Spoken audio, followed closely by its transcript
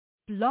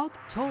Blog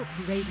Talk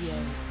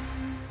Radio.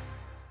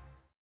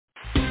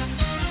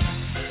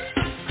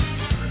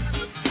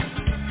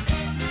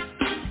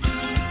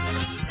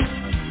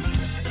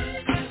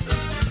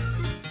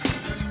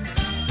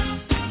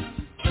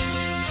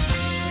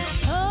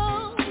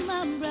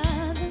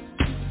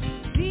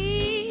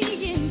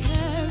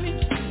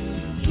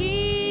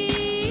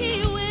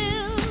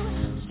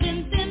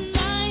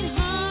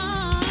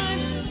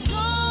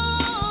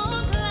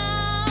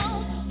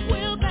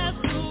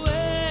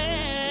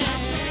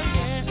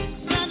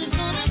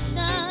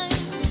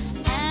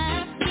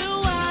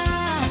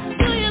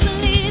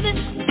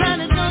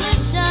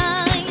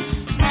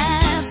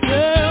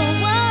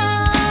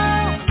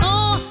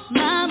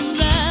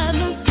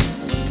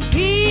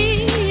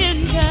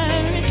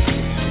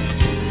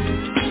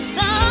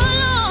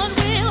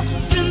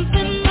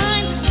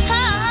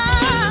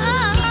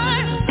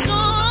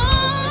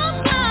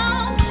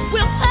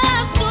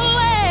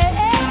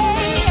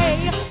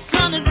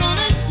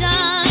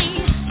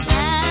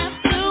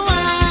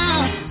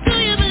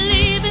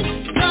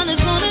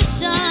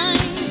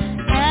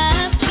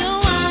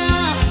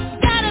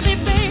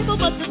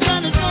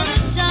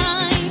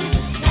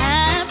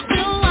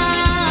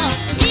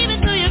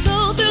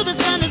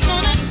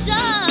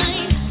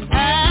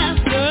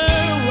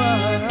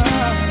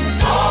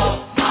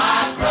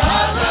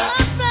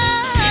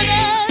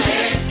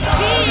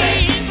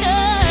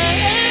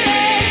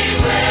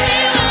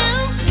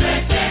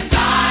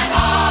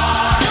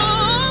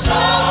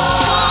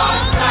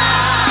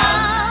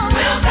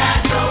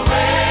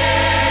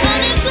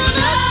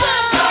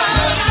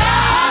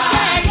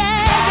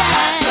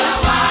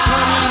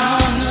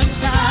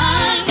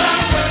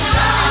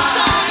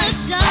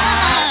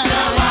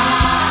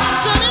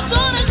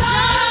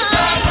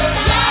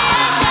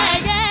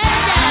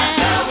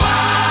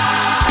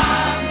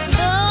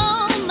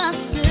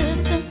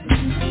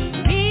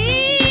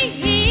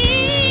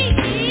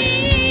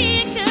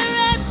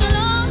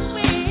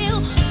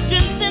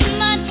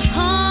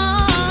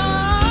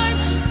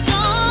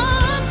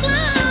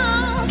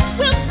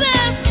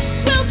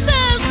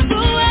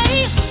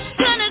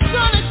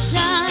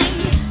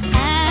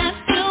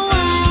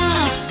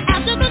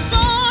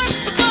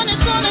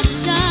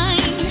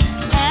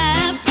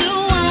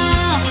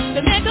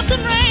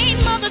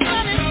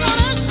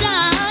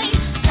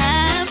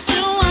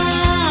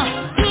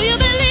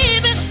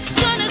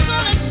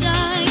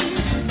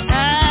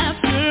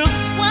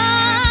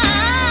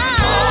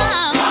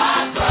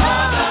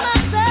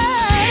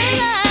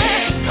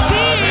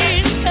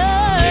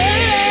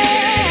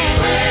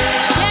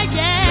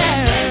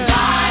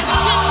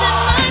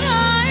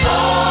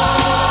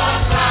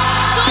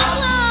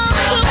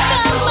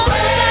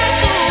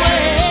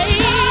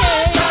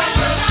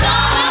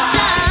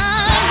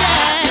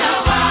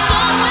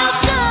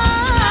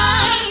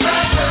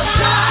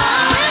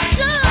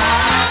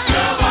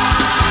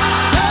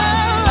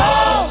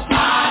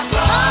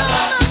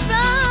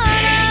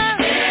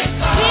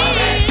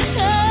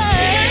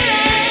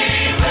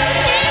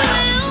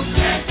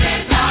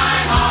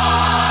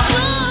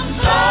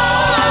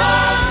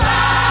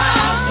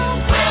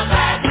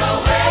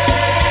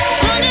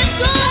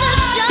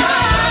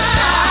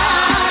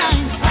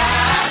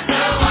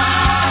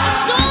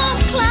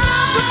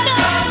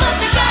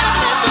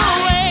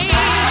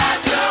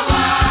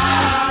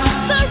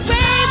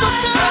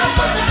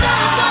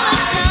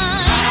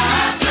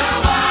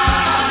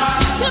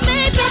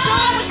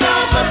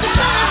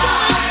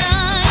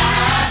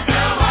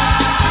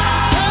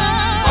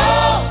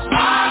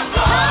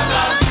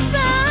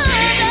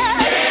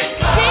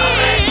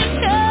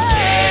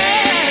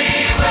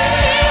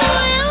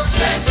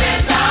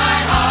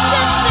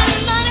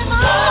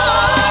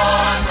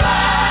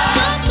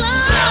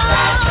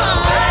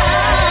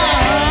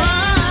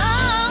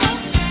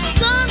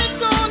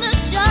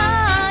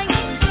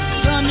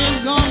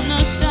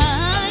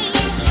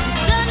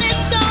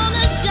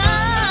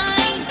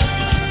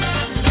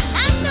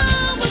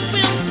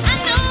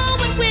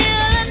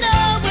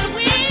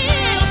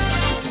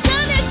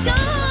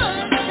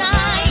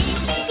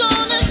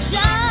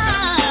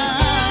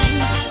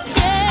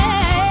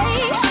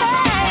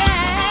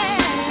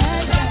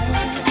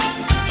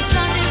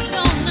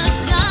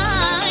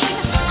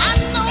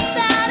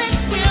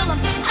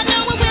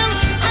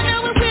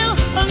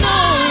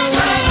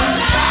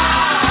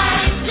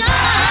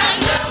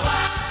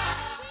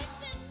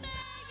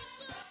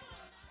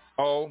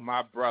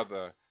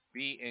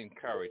 Be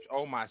encouraged.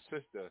 Oh, my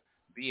sister,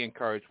 be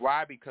encouraged.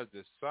 Why? Because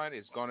the sun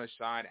is going to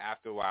shine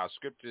after a while.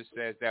 Scripture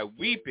says that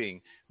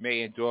weeping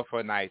may endure for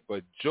a night,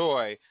 but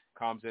joy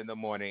comes in the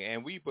morning.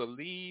 And we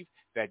believe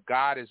that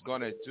God is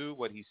going to do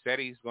what he said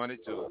he's going to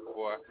do.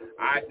 For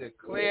I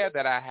declare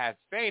that I have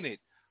fainted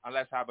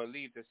unless I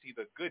believe to see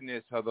the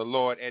goodness of the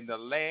Lord in the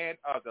land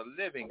of the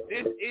living.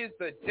 This is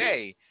the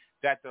day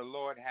that the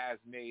Lord has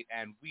made,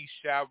 and we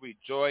shall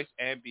rejoice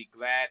and be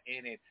glad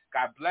in it.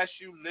 God bless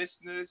you,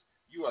 listeners.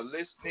 You are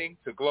listening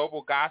to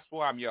Global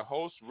Gospel. I'm your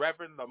host,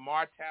 Reverend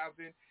Lamar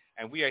Townsend,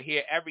 and we are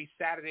here every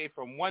Saturday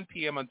from 1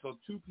 p.m. until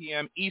 2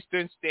 p.m.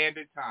 Eastern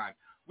Standard Time.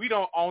 We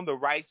don't own the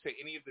rights to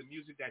any of the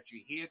music that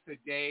you hear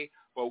today,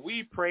 but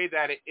we pray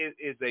that it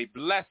is a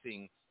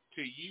blessing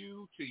to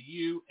you,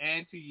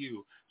 and to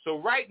you. So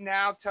right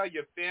now, tell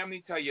your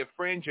family, tell your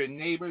friends, your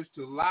neighbors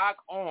to log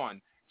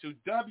on to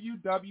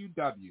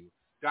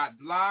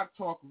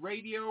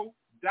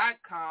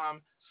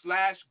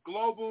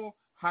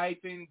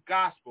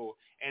www.blogtalkradio.com/global-gospel,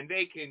 and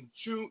they can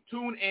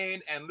tune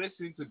in and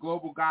listen to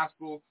Global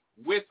Gospel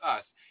with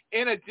us.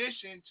 In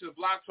addition to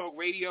Blog Talk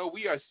Radio,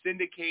 we are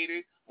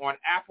syndicated on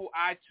Apple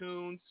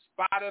iTunes,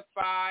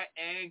 Spotify,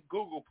 and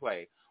Google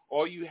Play.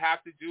 All you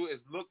have to do is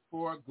look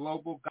for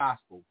Global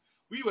Gospel.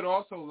 We would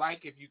also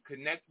like if you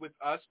connect with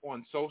us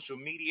on social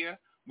media.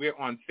 We're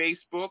on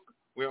Facebook.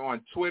 We're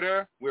on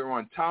Twitter. We're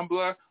on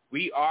Tumblr.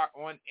 We are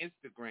on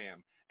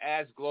Instagram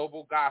as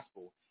Global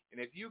Gospel. And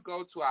if you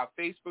go to our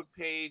Facebook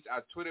page,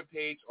 our Twitter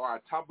page, or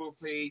our Tumblr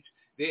page,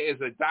 there is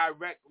a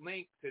direct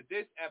link to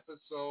this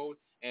episode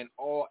and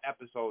all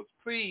episodes.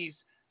 Please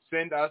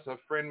send us a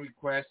friend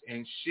request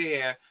and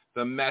share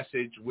the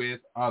message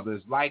with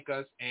others. Like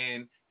us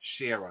and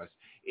share us.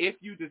 If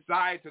you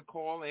decide to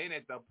call in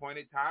at the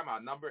appointed time,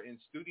 our number in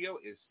studio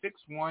is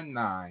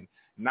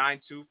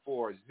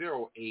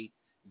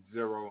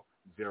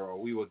 619-924-0800.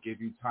 We will give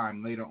you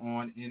time later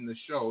on in the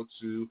show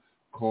to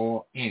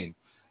call in.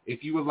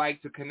 If you would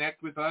like to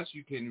connect with us,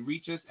 you can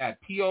reach us at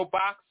P.O.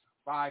 Box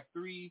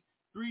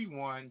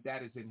 5331.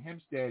 That is in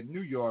Hempstead,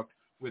 New York,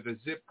 where the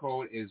zip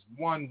code is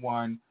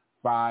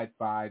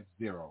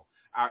 11550.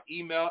 Our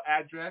email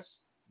address,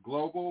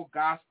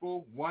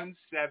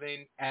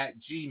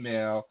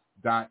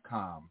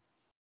 globalgospel17@gmail.com.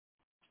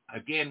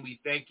 Again, we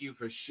thank you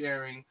for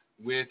sharing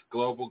with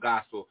Global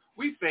Gospel.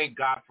 We thank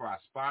God for our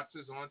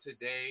sponsors on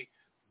today,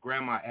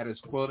 Grandma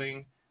Etta's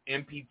Quilting,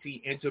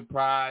 MPT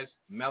Enterprise,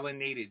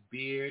 Melanated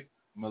Beard,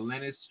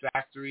 Melinas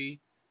Factory,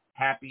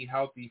 Happy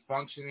Healthy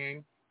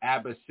Functioning,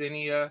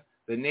 Abyssinia,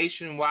 the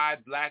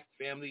Nationwide Black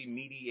Family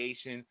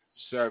Mediation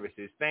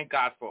Services. Thank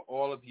God for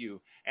all of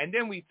you. And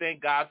then we thank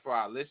God for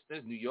our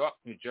listeners, New York,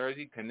 New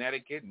Jersey,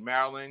 Connecticut,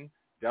 Maryland,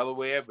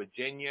 Delaware,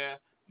 Virginia,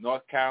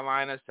 North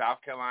Carolina,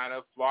 South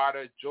Carolina,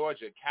 Florida,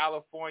 Georgia,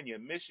 California,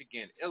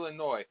 Michigan,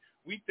 Illinois.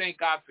 We thank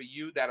God for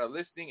you that are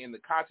listening in the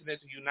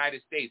continental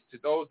United States, to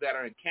those that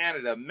are in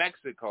Canada,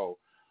 Mexico,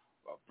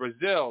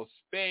 Brazil,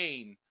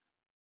 Spain,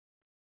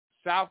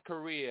 South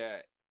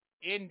Korea,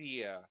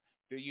 India,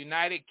 the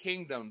United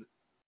Kingdom,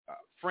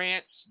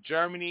 France,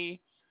 Germany,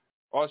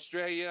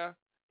 Australia,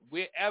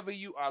 wherever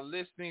you are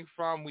listening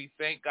from, we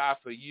thank God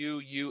for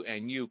you,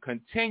 and you.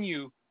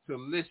 Continue to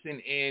listen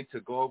in to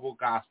Global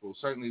Gospel.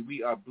 Certainly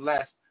we are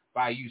blessed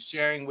by you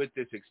sharing with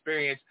this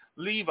experience.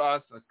 Leave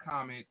us a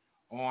comment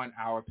on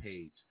our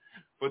page.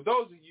 For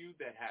those of you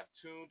that have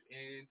tuned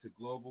in to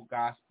Global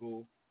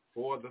Gospel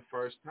for the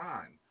first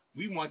time,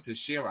 we want to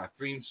share our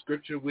theme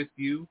scripture with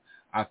you.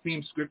 Our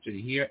theme scripture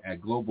here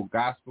at Global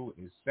Gospel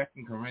is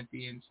 2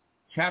 Corinthians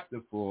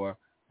chapter 4,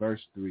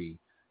 verse 3.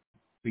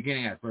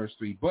 Beginning at verse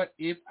 3, but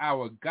if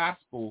our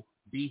gospel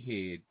be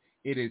hid,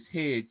 it is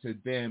hid to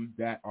them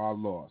that are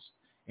lost,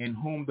 in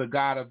whom the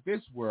God of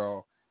this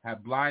world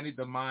hath blinded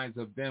the minds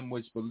of them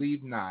which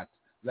believe not,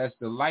 lest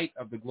the light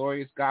of the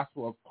glorious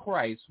gospel of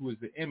Christ, who is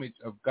the image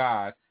of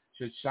God,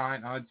 should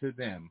shine unto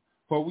them.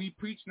 For we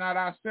preach not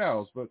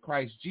ourselves, but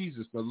Christ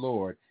Jesus the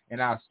Lord,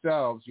 and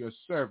ourselves your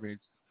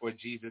servants for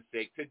Jesus'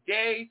 sake.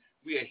 Today,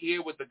 we are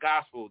here with the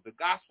gospel. The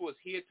gospel is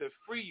here to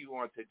free you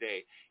on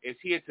today.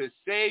 It's here to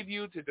save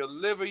you, to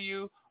deliver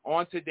you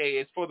on today.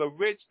 It's for the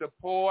rich, the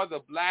poor, the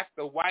black,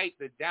 the white,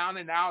 the down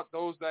and out,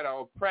 those that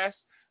are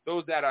oppressed,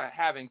 those that are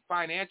having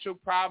financial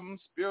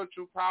problems,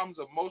 spiritual problems,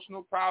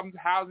 emotional problems,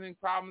 housing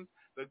problems.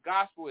 The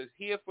gospel is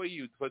here for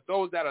you. For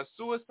those that are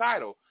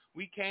suicidal,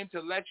 we came to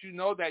let you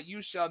know that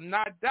you shall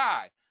not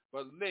die,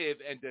 but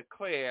live and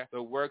declare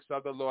the works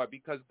of the Lord,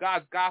 because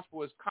God's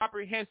gospel is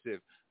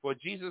comprehensive. For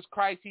Jesus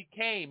Christ, he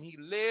came, he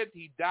lived,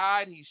 he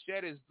died, he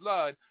shed his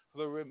blood for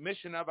the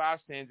remission of our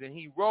sins, and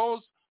he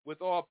rose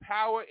with all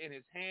power in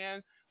his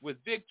hand,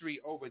 with victory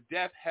over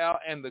death, hell,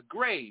 and the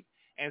grave.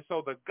 And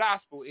so the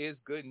gospel is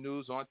good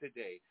news on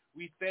today.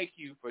 We thank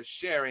you for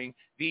sharing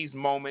these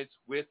moments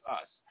with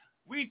us.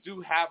 We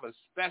do have a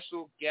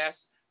special guest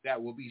that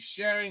will be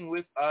sharing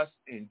with us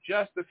in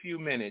just a few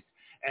minutes.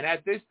 And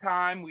at this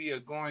time, we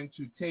are going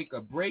to take a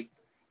break.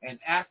 And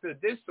after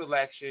this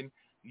selection,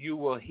 you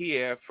will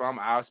hear from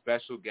our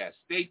special guest.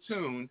 Stay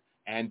tuned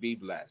and be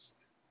blessed.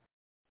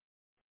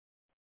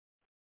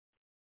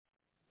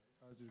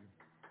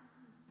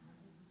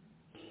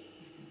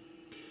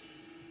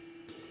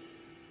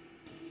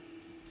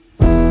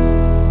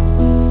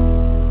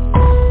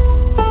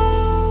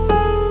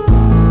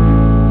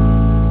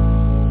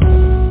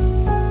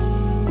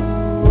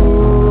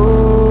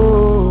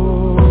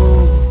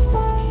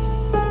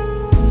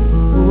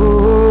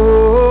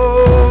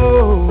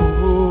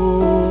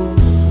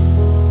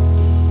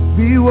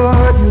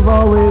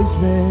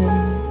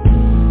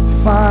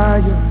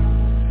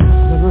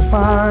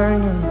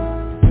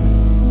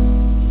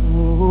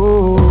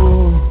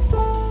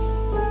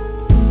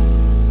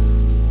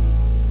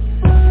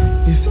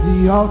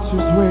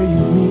 Altars where you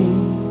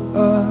meet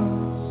us,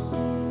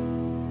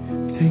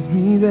 Take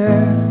me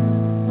there,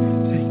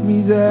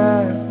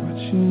 what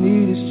you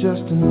need is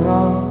just an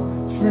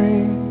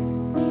offering.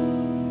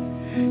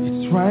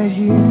 It's right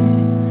here,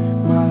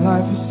 my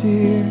life is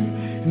here,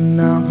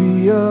 and I'll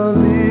be a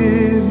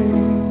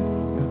living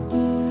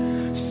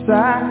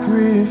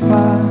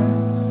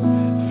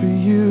sacrifice for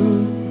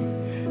you.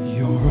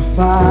 You're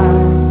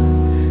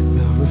refined,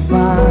 the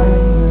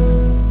refiner.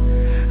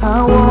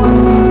 I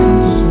wanna be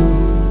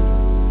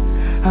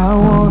consumed, I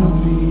wanna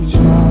be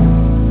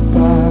tried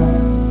by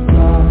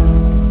fire,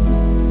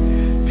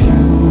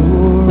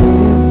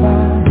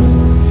 purified.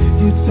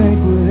 You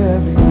take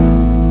whatever you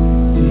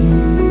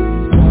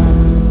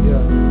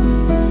desire.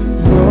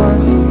 Lord,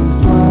 here's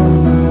my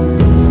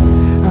life.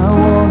 I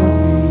wanna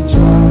be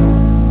tried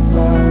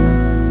by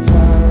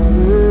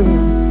fire,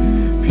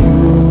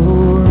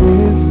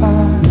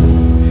 purified.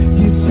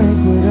 You take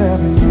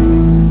whatever you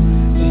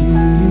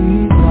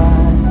desire.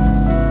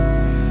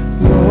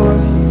 Lord,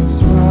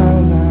 here's my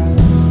life.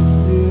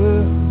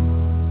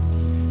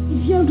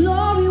 If your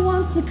glory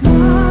wants to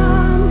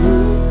come,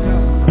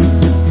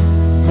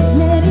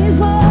 let it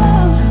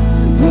fall.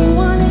 We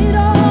want it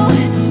all.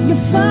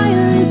 Your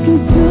fire is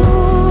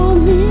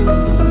consuming.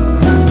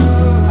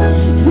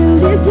 Fill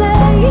this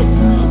place,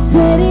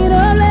 set it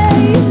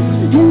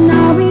ablaze, and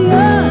I'll be a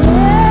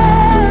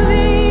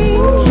living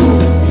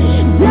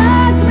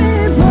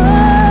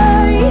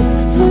sacrifice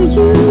for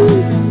you.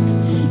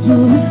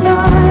 You're the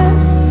fire,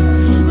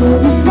 you're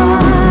the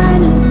fire.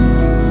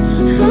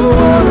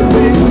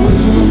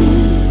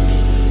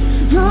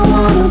 I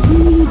wanna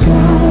be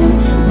tried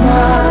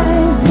by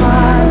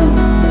fire,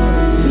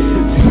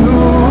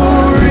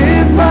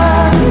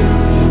 purified.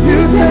 You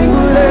take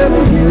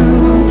whatever you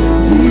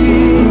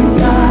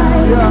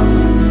desire.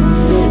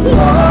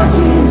 Lord,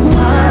 here's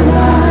my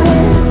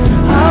life.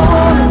 I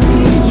wanna be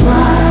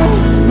tried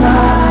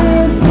by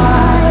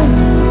fire,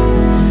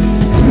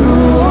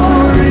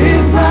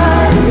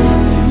 purified.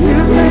 You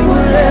take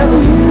whatever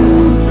you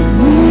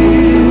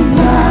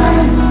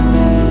desire.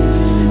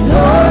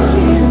 Lord,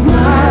 here's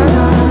my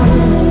life.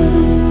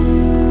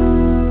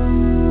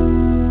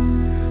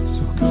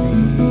 So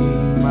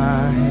clean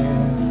my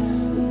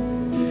hands,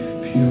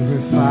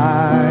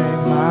 purify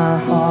my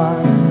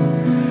heart.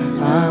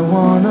 I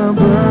wanna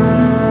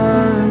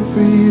burn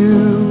for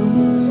you,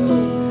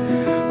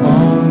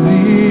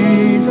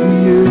 only for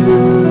you.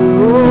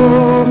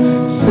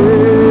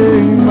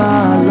 Save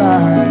my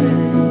life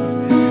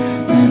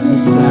as a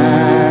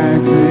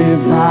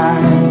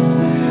sacrifice.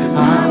 I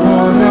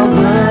wanna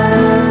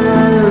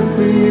burn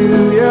for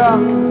you, yeah.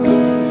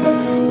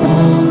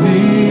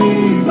 Only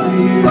for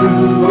you.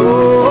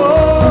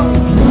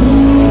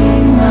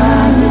 Clean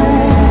my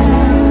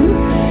hands,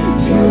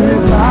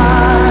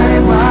 purify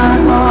my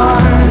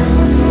heart.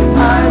 I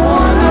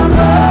wanna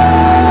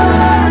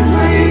burn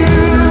for you,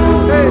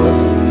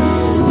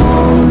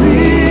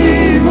 only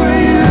for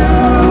you.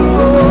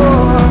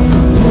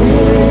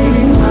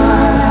 Take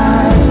my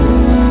life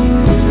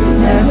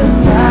as a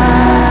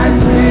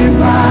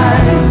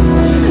sacrifice.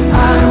 I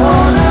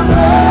wanna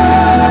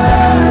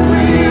burn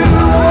for you,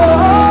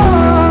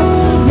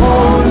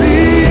 only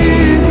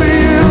for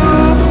you.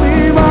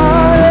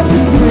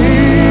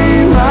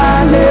 Clean my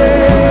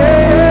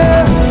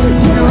lips,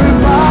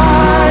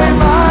 purify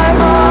my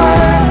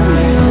heart.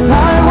 I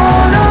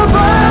wanna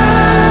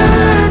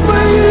burn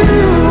for you,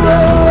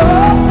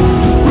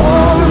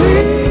 only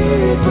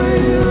for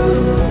you.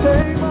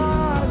 Take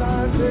my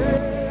life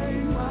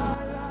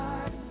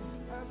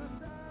as a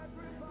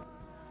sacrifice.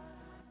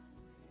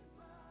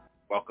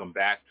 Welcome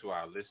back to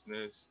our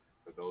listeners.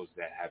 For those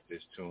that have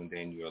just tuned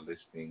in, you're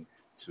listening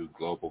to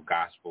Global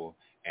Gospel,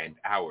 and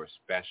our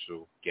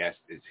special guest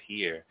is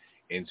here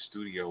in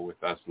studio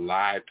with us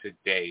live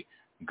today.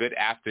 Good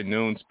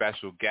afternoon,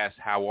 special guest.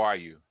 How are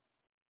you?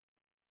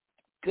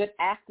 Good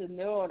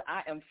afternoon.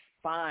 I am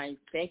fine.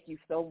 Thank you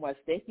so much.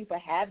 Thank you for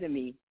having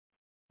me.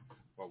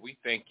 Well, we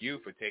thank you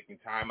for taking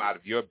time out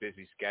of your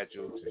busy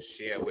schedule to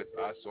share with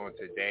us on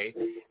today.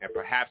 And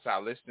perhaps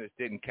our listeners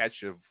didn't catch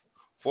your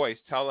voice.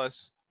 Tell us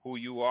who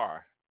you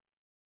are.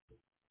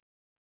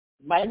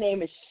 My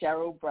name is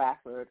Cheryl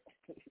Bradford.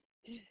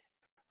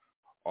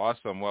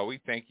 Awesome. Well, we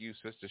thank you,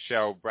 Sister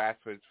Cheryl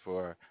Bradford,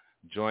 for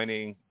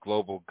joining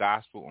Global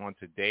Gospel on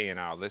today and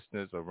our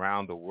listeners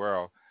around the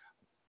world.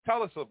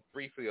 Tell us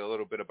briefly a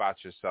little bit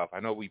about yourself. I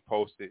know we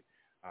posted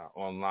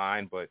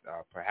online, but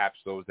perhaps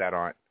those that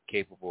aren't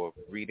capable of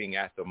reading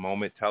at the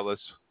moment, tell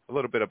us a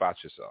little bit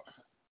about yourself.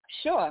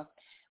 Sure.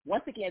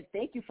 Once again,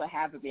 thank you for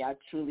having me. I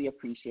truly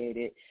appreciate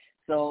it.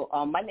 So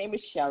my name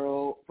is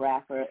Cheryl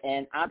Bradford,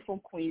 and I'm from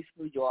Queens,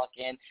 New York,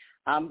 and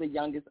I'm the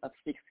youngest of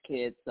 6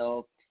 kids.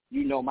 So,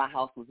 you know, my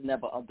house was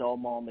never a dull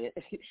moment.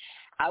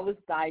 I was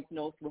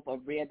diagnosed with a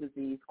rare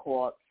disease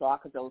called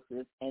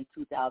sarcoidosis in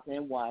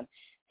 2001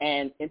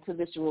 and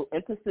interstitial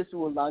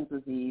lung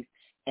disease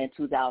in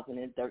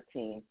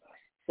 2013.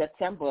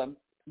 September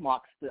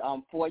marks the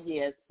 4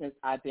 years since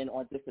I've been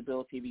on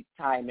disability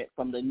retirement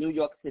from the New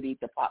York City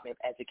Department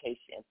of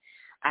Education.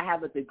 I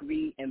have a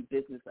degree in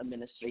business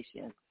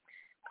administration.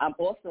 I'm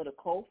also the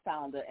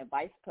co-founder and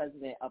vice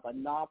president of a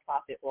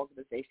nonprofit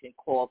organization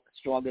called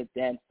Stronger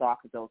Than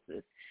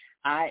Sarcoidosis.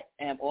 I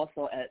am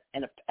also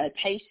a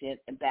patient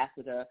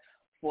ambassador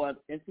for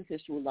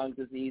interstitial lung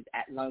disease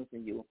at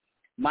Lungs&You.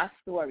 My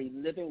story,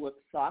 living with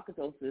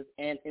sarcoidosis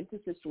and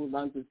interstitial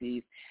lung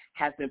disease,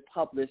 has been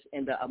published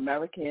in the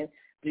American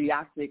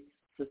Thoracic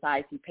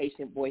Society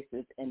Patient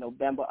Voices in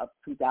November of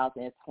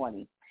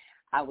 2020.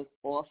 I was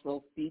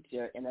also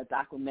featured in a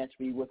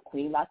documentary with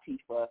Queen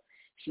Latifah.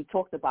 She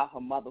talked about her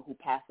mother who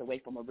passed away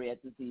from a rare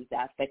disease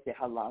that affected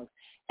her lungs,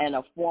 and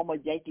a former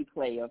Yankee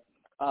player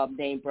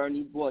named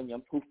Bernie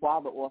Williams, whose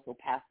father also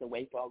passed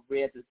away from a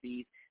rare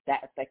disease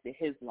that affected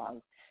his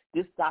lungs.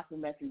 This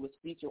documentary was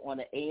featured on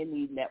the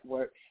A&E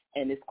network,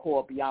 and it's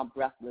called Beyond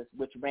Breathless,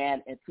 which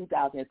ran in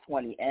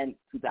 2020 and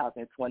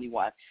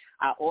 2021.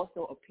 I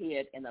also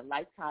appeared in a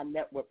Lifetime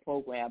Network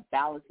program,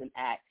 Balancing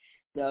Act,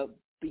 the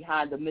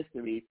Behind the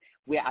Mysteries,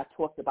 where I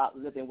talked about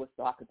living with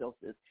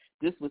sarcoidosis.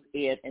 This was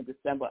aired in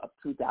December of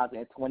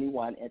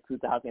 2021 and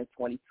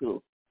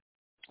 2022.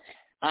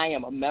 I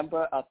am a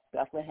member of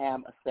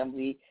Bethlehem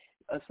Assembly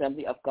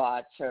of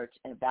God Church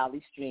in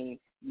Valley Stream,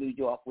 New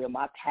York, where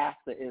my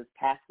pastor is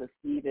Pastor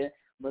Stephen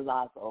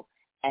Milazzo,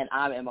 and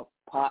I am a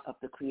part of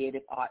the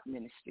Creative Art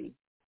Ministry.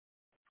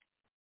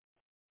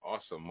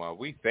 Awesome. Well,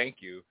 we thank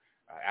you.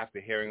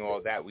 After hearing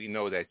all that, we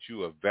know that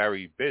you are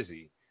very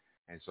busy,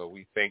 and so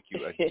we thank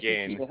you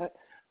again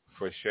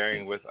for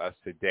sharing with us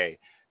today.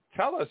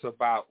 Tell us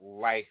about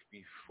life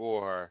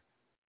before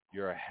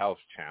your health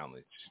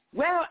challenge.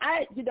 Well,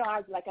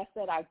 like I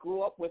said, I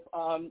grew up with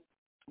a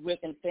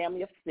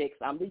family of 6.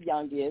 I'm the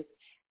youngest.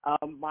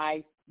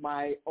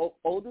 My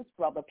oldest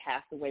brother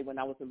passed away when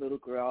I was a little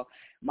girl.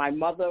 My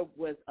mother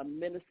was a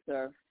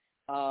minister,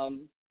 before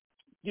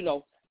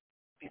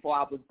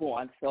I was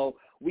born. So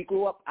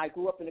I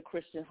grew up in a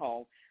Christian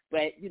home.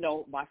 But,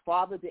 my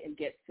father didn't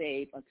get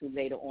saved until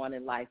later on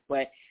in life.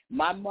 But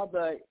my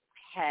mother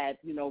had,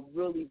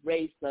 really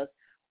raised us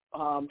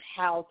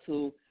how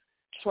to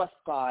trust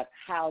God,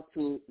 how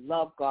to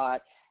love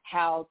God,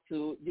 how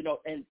to,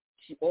 and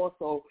she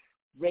also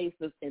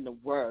raised us in the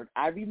Word.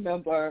 I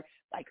remember,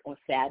 like on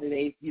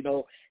Saturdays,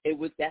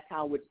 that's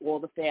how with all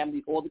the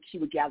family, she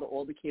would gather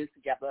all the kids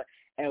together,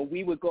 and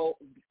we would go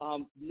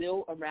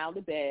kneel around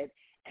the bed,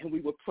 and we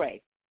would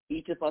pray.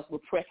 Each of us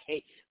would pray.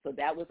 So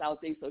that was our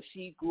thing. So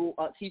she grew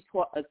up. She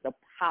taught us the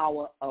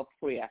power of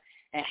prayer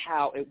and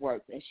how it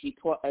works, and she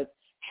taught us,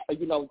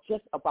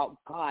 just about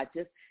God,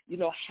 just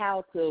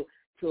how to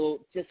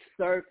just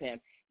serve Him.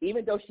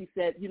 Even though she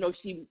said,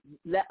 she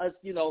let us,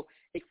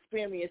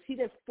 experience. She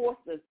didn't force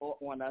this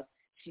on us.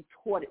 She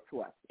taught it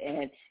to us.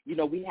 And,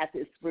 we had to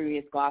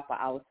experience God for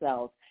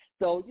ourselves.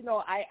 So,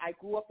 I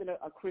grew up in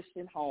a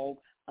Christian home,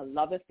 a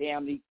loving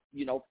family.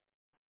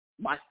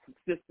 My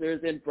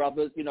sisters and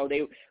brothers,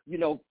 they,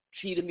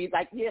 treated me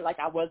like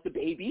I was the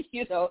baby.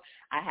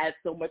 I had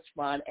so much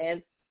fun.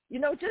 And,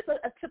 just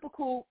a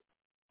typical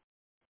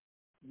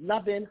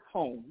loving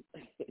home.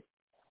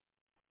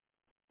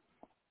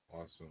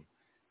 Awesome.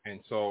 And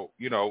so,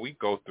 we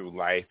go through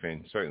life,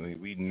 and certainly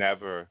we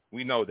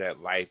know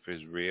that life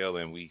is real,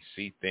 and we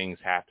see things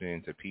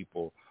happening to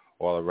people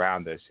all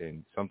around us,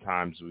 and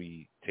sometimes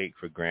we take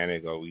for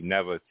granted, or we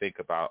never think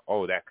about,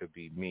 oh, that could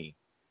be me.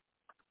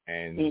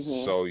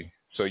 And so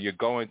you're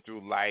going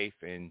through life,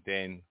 and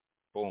then,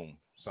 boom,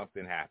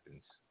 something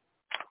happens.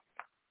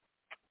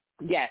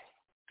 Yes.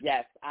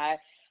 I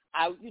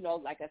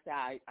like I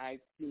said, I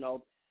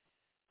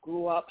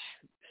grew up,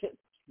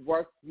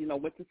 worked,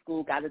 went to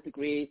school, got a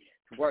degree,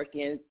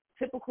 working,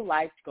 typical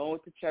life, going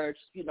to church,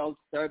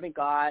 serving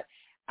God.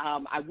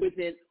 I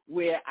wasn't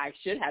where I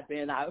should have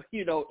been,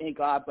 in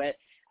God, but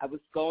I was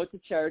going to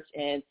church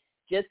and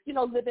just,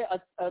 living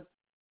a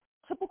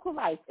typical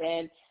life.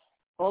 And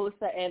all of a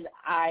sudden,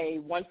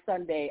 one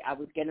Sunday, I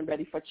was getting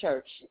ready for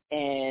church,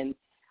 and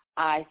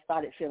I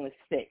started feeling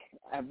sick.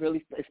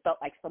 It felt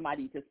like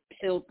somebody just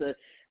peeled the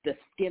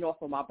skin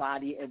off of my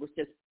body and was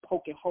just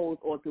poking holes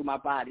all through my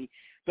body.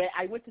 But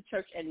I went to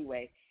church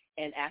anyway,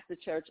 and after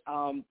church,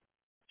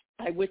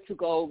 I went to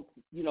go,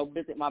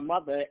 visit my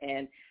mother,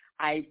 and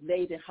I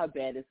laid in her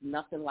bed. It's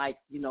nothing like,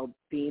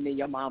 being in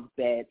your mom's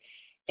bed.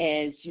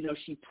 And,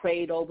 she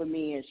prayed over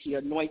me, and she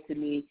anointed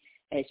me,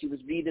 and she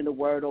was reading the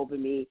word over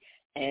me.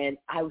 And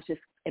I was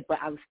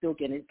still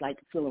getting,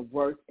 feeling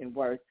worse and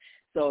worse.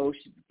 So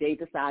they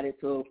decided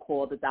to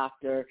call the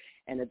doctor,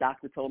 and the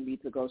doctor told me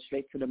to go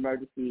straight to the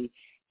emergency.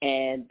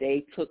 And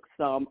they took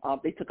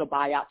a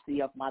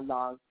biopsy of my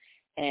lungs,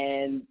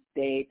 and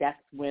that's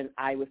when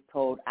I was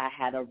told I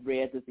had a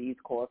rare disease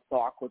called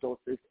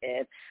sarcoidosis.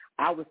 And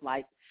I was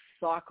like,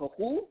 sarco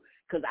who?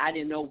 Because I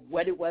didn't know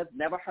what it was,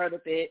 never heard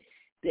of it,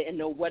 didn't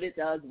know what it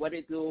does, what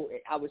it do.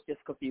 I was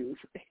just confused.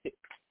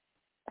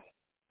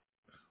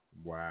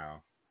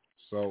 Wow.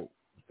 So,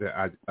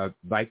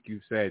 like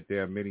you said,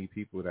 there are many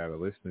people that are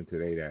listening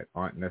today that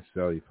aren't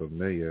necessarily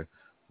familiar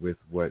with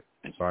what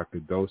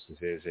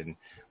sarcoidosis is. And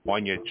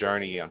on your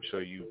journey, I'm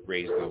sure you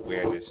raised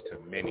awareness to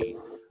many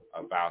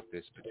about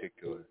this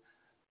particular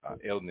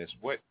illness.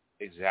 What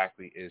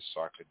exactly is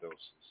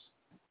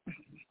sarcoidosis?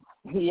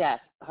 Yes.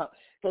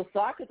 So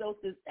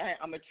sarcoidosis,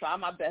 I'm going to try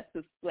my best to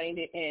explain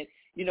it, and,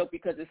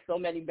 because there's so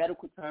many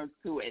medical terms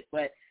to it,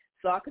 but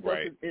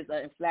sarcoidosis is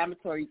an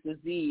inflammatory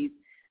disease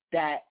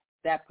that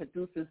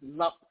produces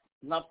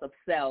lumps of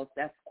cells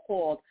that's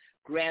called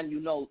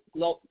granulomas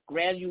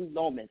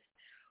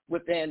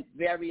within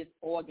various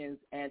organs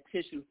and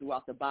tissues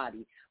throughout the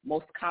body,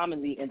 most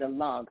commonly in the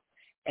lungs.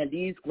 And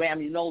these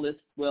granulomas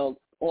will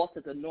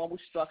alter the normal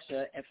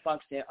structure and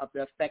function of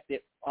the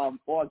affected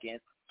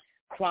organs.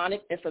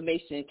 Chronic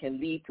inflammation can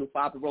lead to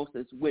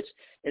fibrosis, which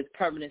is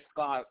permanent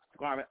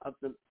scarring of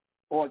the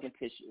organ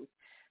tissues.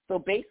 So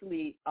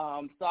basically,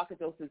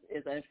 sarcoidosis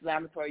is an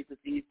inflammatory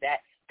disease that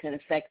can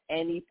affect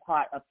any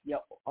part of your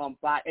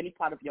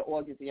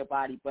organs in your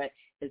body, but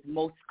is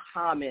most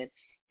common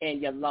in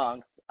your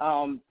lungs.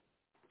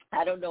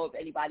 I don't know if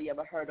anybody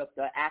ever heard of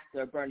the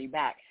actor Bernie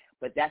Mac,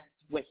 but that's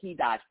what he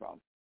died from.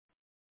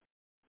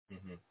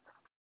 Mm-hmm.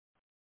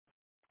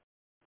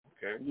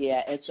 Okay.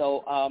 Yeah, and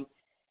so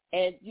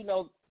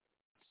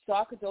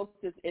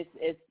sarcoidosis is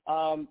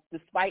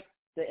despite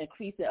the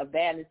increasing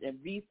awareness and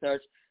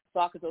research,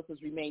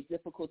 sarcoidosis remains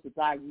difficult to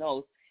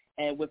diagnose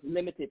and with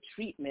limited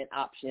treatment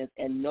options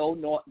and no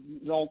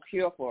known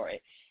cure for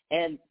it.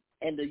 And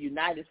in the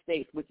United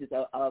States, which is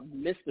a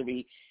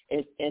mystery,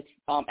 it's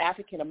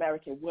African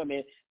American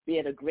women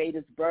bear the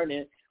greatest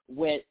burden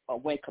when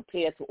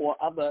compared to all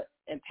other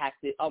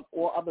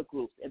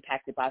groups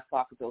impacted by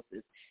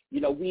sarcoidosis.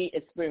 We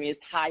experience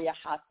higher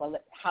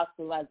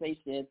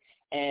hospitalization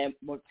and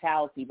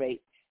mortality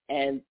rates,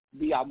 and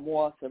we are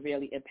more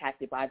severely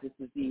impacted by this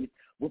disease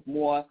with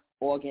more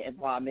organ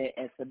involvement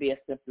and severe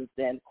symptoms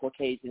than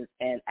Caucasians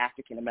and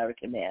African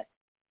American men.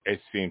 It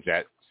seems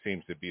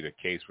to be the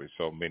case with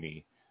so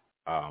many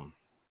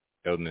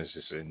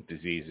illnesses and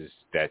diseases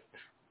that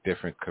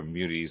different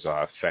communities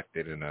are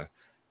affected in a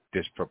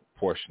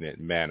disproportionate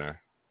manner.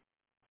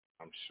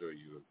 I'm sure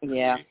you agree.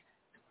 Yeah.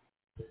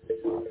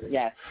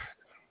 Yes.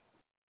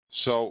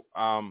 So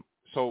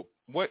so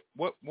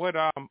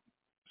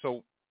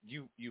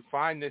you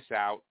find this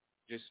out,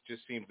 just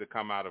seems to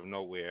come out of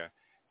nowhere,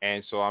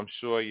 and so I'm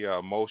sure your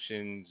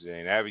emotions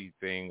and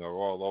everything are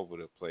all over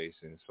the place.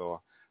 And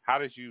so, how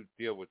did you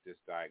deal with this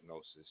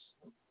diagnosis?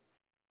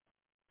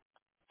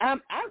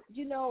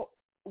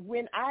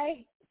 When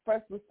I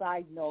first was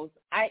diagnosed,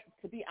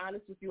 to be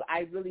honest with you,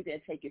 I really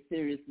didn't take it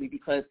seriously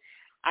because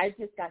I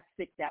just got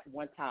sick that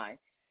one time.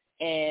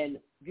 And,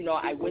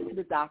 I went to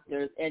the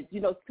doctors, and,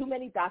 too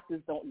many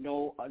doctors don't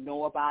know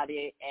about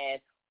it. And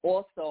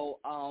also,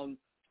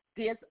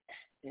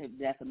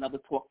 that's another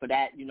talk for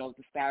that,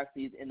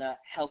 disparities in the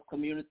health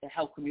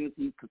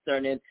community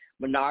concerning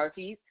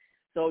minorities.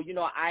 So,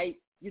 I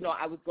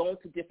was going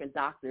to different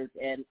doctors,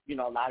 and, a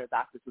lot of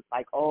doctors was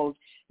like, oh,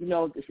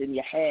 it's in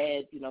your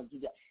head,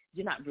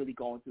 you're not really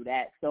going through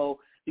that. So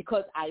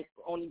because I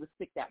only was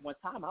sick that one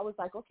time, I was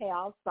like, okay,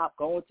 I'll stop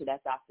going to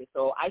that doctor.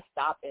 So I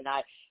stopped, and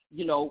I,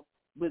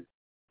 was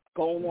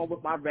going on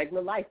with my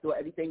regular life, so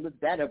everything was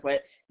better,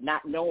 but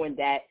not knowing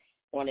that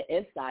on the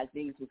inside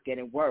things was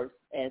getting worse.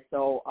 And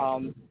so,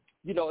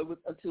 it was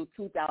until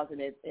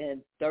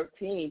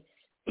 2013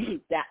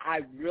 that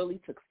I really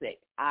took sick.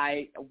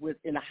 I was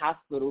in the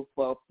hospital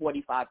for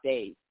 45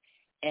 days,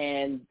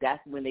 and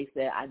that's when they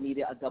said I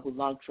needed a double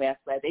lung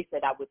transplant. They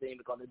said I wasn't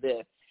even going to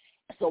live.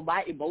 So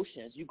my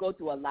emotions, you go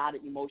through a lot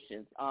of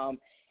emotions.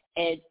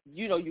 And,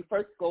 you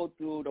first go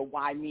through the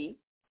why me.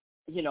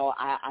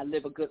 I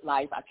live a good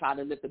life. I try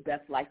to live the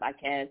best life I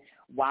can.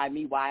 Why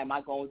me? Why am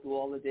I going through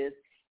all of this?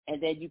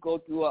 And then you go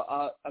through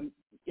a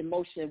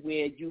emotion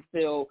where you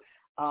feel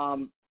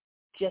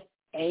just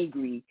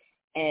angry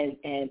and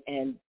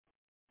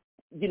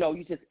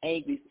you're just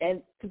angry.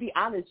 And to be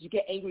honest, you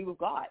get angry with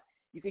God.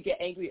 You could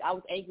get angry. I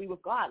was angry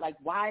with God. Like,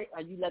 why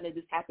are you letting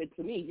this happen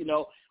to me?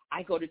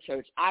 I go to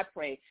church. I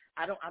pray.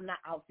 I'm not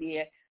out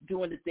there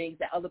doing the things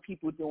that other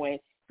people are doing.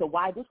 So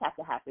why does this have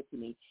to happen to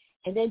me?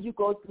 And then you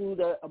go through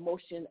the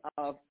emotion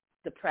of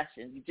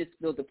depression. You just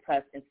feel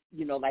depressed and,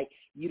 like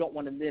you don't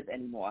want to live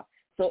anymore.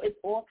 So it's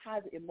all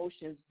kinds of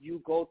emotions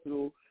you go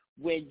through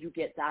when you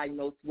get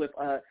diagnosed with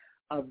a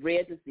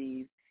rare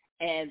disease,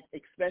 and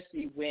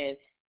especially when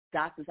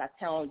doctors are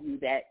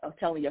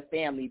telling your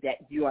family that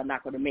you are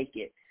not going to make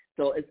it.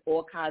 So it's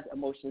all kinds of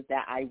emotions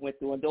that I went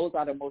through, and those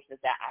are the emotions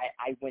that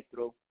I went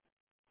through.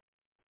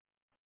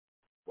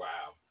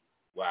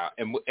 Wow.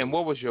 And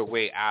what was your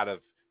way out of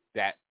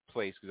that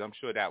place? Because I'm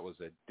sure that was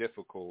a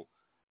difficult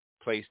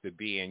place to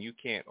be in. You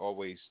can't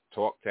always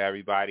talk to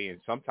everybody,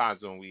 and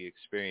sometimes when we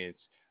experience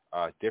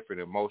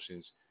different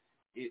emotions,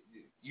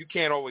 you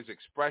can't always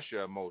express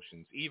your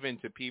emotions, even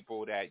to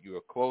people that you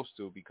are close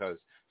to, because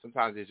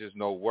sometimes there's just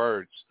no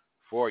words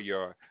for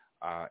your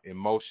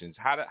emotions.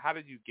 How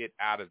did you get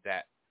out of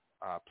that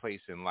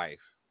place in life?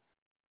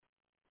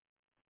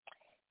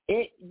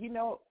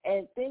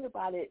 And think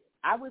about it,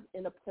 I was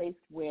in a place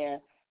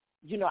where,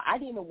 I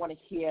didn't even want to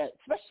hear,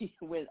 especially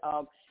when,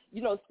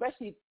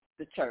 especially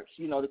the church,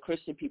 you know, the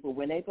Christian people,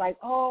 when they're like,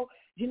 oh,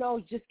 you know,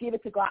 just give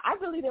it to God. I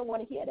really didn't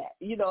want to hear that,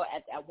 you know,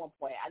 at one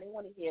point. I didn't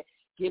want to hear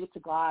give it to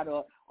God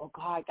or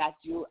God got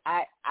you.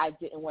 I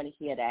didn't want to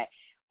hear that.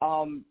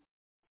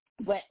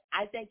 But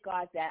I thank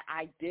God that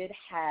I did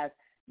have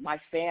my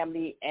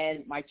family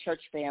and my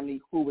church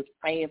family who was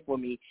praying for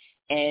me.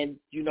 And,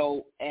 you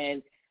know,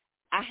 and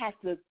I had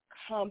to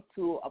come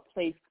to a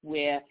place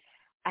where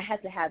I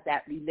had to have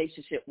that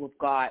relationship with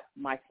God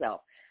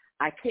myself.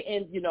 I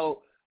couldn't, you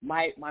know,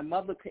 my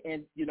mother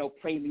couldn't, you know,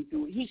 pray me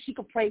through. She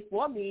could pray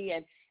for me,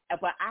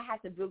 but I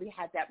had to really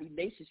have that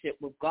relationship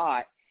with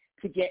God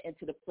to get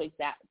to the place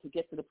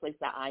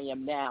that I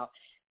am now.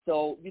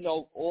 So, you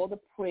know, all the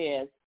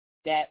prayers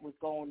that was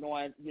going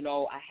on, you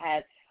know, I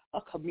had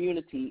a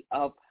community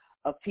of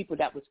people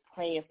that was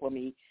praying for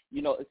me,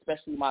 you know,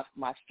 especially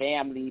my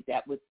family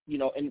that was, you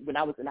know, and when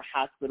I was in the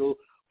hospital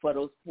for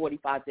those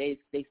 45 days,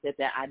 they said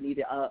that I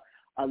needed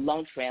a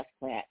lung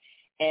transplant.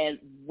 And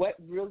what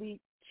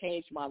really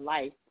changed my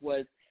life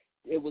was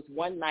it was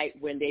one night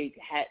when they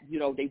had, you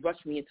know, they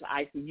rushed me into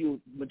ICU.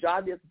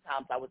 Majority of the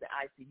times I was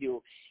in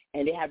ICU,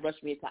 and they had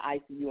rushed me into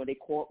ICU, and they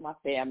called my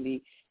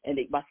family and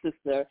my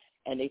sister,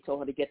 and they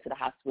told her to get to the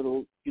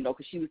hospital, you know,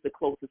 because she was the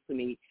closest to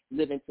me,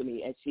 living to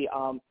me, and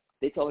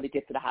they told her to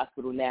get to the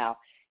hospital now.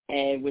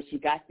 And when she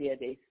got there,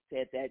 they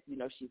said that, you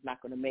know, she's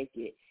not going to make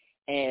it.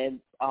 And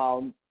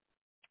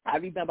I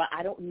remember,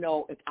 I don't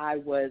know if I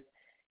was,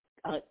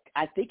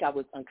 I think I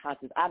was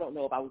unconscious. I don't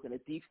know if I was in a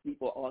deep sleep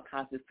or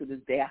unconscious to this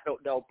day. I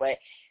don't know. But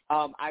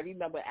I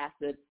remember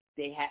after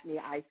they had me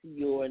in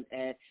ICU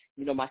and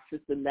you know, my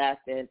sister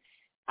left, and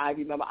I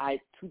remember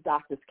two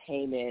doctors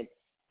came in,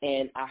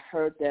 and I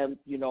heard them,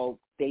 you know,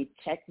 they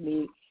checked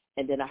me,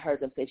 and then I heard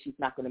them say she's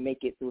not going to make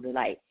it through the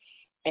night.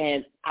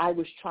 And I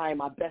was trying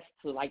my best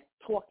to, like,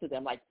 talk to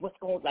them, like, what's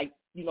going, like,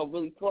 you know,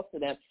 really talk to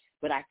them,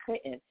 but I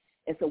couldn't.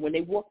 And so when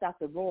they walked out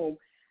the room,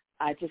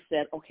 I just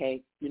said,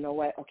 okay, you know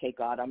what? Okay,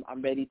 God,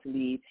 I'm ready to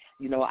leave.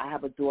 You know, I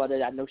have a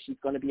daughter. I know she's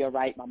going to be all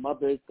right. My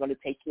mother is going to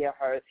take care of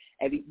her.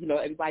 You know,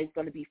 everybody's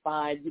going to be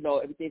fine. You know,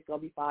 everything's going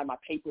to be fine. My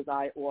papers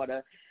are in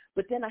order.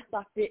 But then I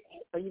started,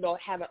 you know,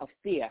 having a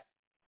fear.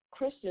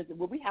 Christians,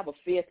 when we have a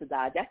fear to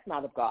die, that's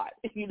not of God.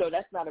 You know,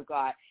 that's not of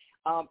God.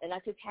 And I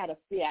just had a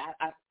fear.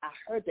 I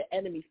heard the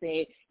enemy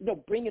saying, you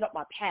know, bringing up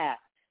my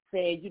past,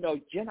 saying, you know,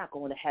 you're not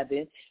going to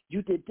heaven.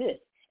 You did this.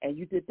 And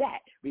you did that.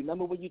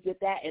 Remember when you did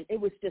that? And it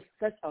was just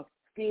such a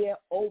fear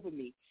over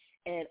me.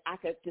 And I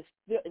could just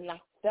feel, and I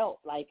felt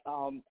like,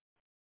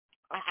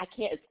 I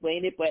can't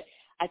explain it, but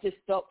I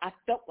felt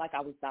like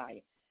I was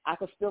dying. I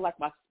could feel like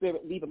my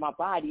spirit leaving my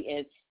body.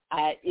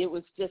 And it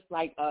was just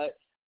like,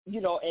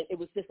 you know, and it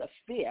was just a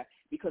fear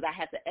because I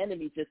had the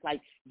enemy just like,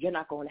 you're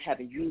not going to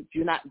heaven. You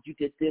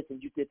did this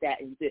and you did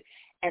that and you did.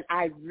 And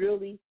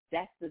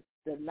that's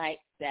the night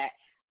that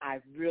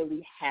I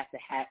really had to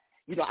have,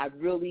 you know, I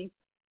really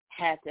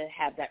had to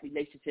have that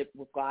relationship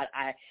with God.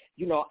 I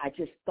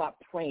just start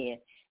praying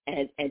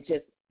and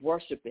just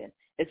worshiping.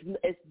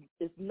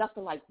 It's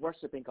nothing like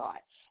worshiping God.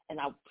 And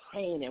I'm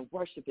praying and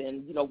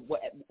worshiping, you know,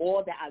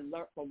 all that I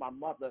learned from my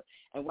mother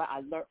and what I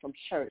learned from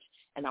church.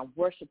 And I'm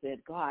worshiping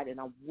God, and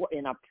I'm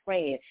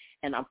praying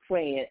and I'm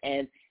praying.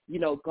 And, you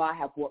know, God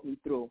has brought me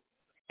through.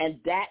 And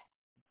that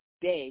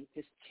day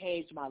just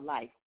changed my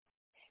life,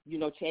 you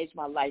know,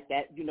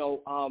 that, you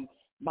know,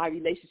 my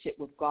relationship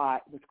with God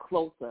was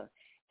closer.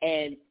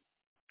 And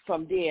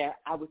from there,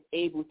 I was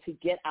able to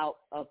get out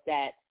of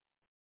that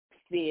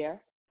fear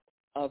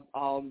of,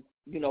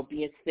 you know,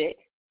 being sick,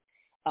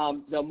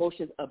 the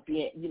emotions of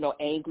being, you know,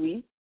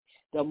 angry,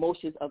 the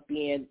emotions of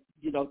being,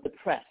 you know,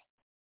 depressed.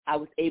 I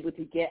was able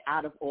to get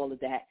out of all of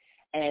that,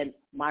 and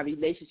my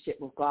relationship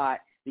with God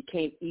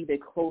became even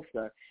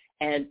closer.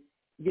 And,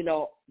 you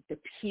know, the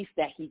peace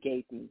that he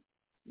gave me,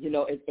 you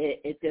know,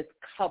 it just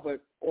covered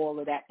all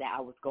of that I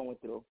was going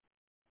through.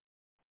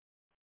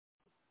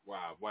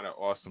 Wow, what an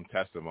awesome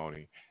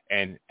testimony.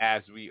 And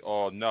as we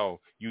all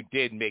know, you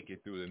did make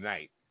it through the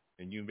night,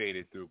 and you made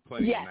it through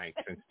plenty of nights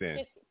since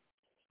then.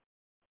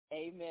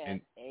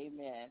 Amen.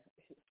 Amen.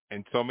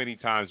 And so many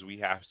times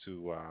we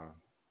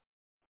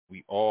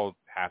all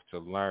have to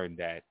learn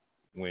that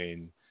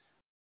when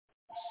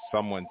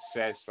someone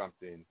says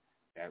something,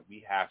 that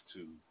we have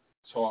to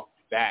talk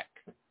back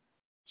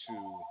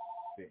to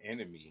the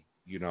enemy,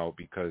 you know,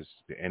 because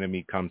the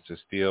enemy comes to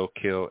steal,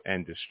 kill,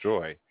 and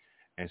destroy.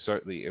 And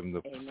certainly in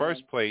the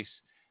first place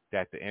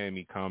that the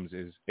enemy comes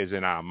is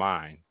in our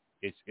mind.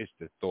 It's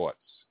the thoughts.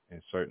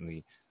 And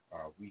certainly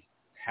we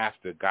have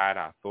to guide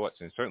our thoughts.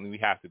 And certainly we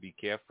have to be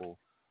careful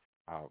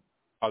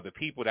of the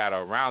people that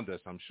are around us.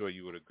 I'm sure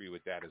you would agree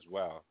with that as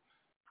well.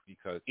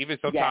 Because even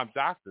sometimes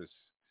doctors,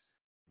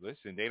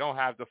 listen, they don't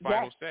have the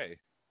final say.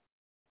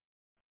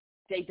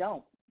 They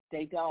don't.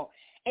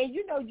 And,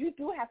 you know, you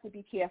do have to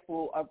be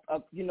careful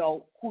of you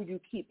know, who you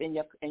keep in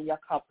your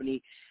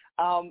company.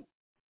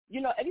 You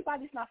know,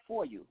 everybody's not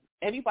for you.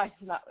 Everybody's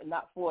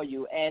not for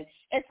you. And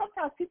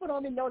sometimes people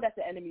don't even know that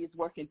the enemy is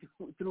working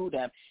through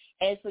them.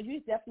 And so you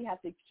definitely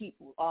have to keep,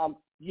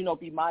 you know,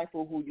 be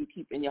mindful who you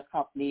keep in your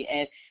company.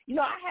 And, you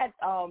know, I had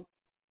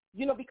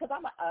because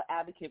I'm an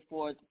advocate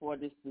for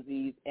this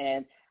disease,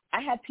 and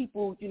I had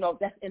people,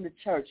 that's in the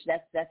church,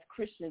 that's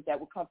Christians that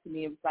would come to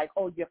me and was like,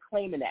 oh, you're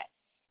claiming that.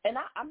 And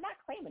I'm not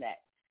claiming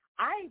that.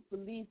 I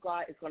believe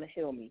God is going to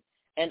heal me,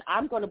 and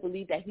I'm going to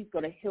believe that he's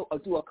going to heal or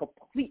do a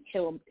complete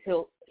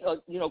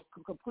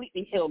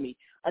completely heal me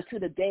until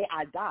the day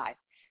I die.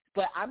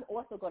 But I'm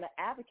also going to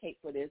advocate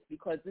for this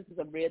because this is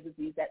a rare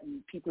disease that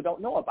people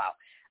don't know about.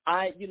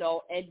 And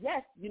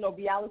yes,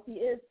 reality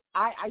is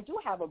I do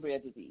have a rare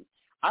disease.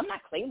 I'm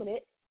not claiming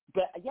it,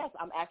 but yes,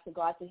 I'm asking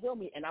God to heal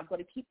me, and I'm going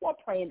to keep on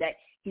praying that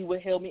he will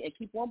heal me and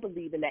keep on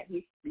believing that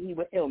he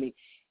will heal me.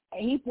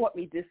 And he brought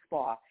me this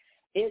far.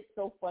 It's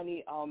so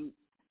funny.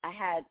 I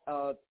had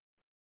a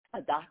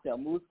doctor,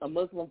 a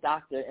Muslim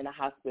doctor in a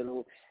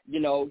hospital.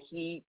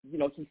 He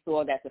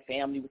saw that the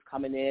family was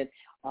coming in,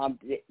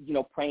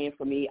 praying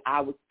for me.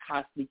 I would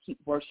constantly keep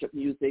worship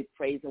music,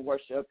 praise and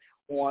worship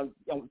on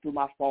through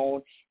my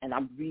phone, and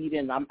I'm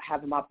reading, I'm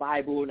having my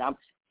Bible, and I'm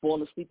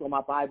falling asleep on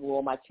my Bible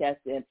on my chest.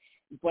 And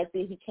one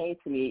day he came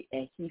to me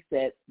and he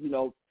said,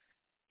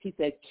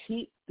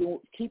 keep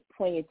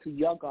praying to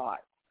your God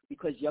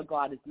because your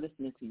God is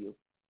listening to you.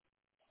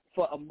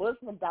 For a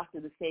Muslim doctor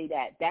to say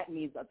that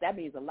means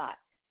a lot.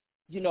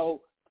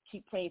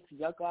 Keep praying to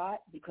your God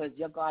because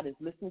your God is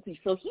listening to you.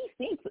 So he's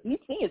seeing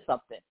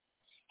something.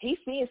 He's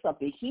seeing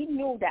something. He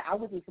knew that I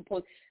wasn't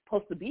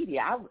supposed to be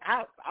there. I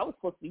was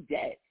supposed to be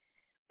dead.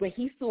 But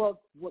he saw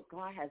what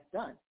God has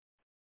done.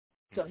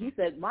 So he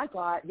said, my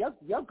God,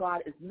 your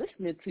God is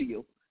listening to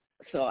you.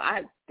 So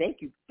I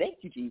thank you,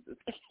 Jesus.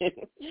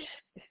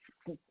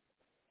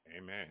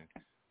 Amen.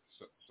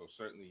 So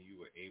certainly you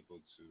were able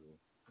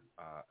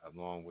to,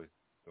 along with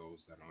those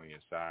that are on your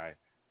side,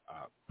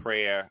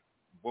 prayer.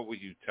 What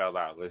would you tell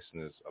our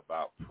listeners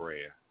about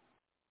prayer?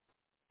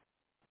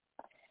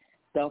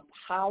 The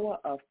power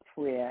of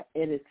prayer,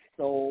 it is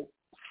so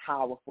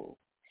powerful.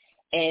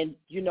 And,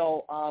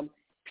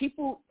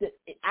 people,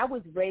 I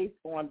was raised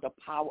on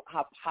how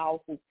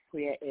powerful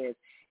prayer is.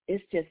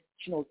 It's just,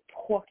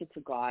 talking to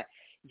God,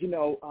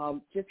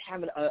 just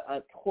having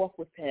a talk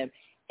with him.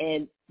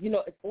 And,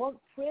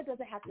 prayer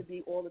doesn't have to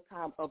be all the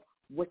time of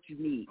what you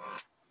need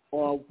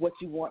or what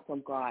you want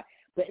from God,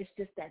 but it's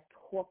just that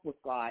talk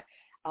with God.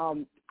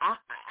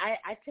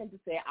 I tend to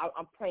say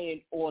I'm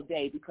praying all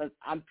day because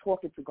I'm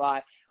talking to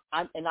God,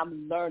 and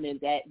I'm learning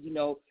that,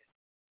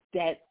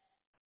 that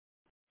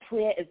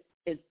prayer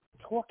is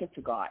talking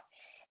to God.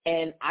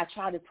 And I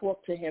try to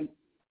talk to him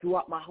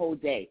throughout my whole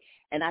day.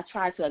 And I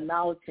try to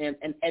acknowledge him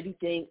in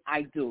everything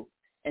I do.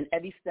 And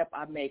every step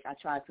I make, I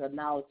try to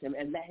acknowledge him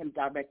and let him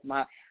direct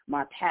my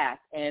path.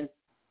 And,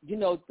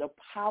 the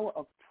power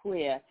of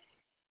prayer,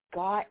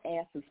 God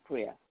answers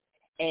prayer.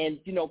 And,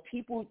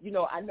 people,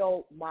 I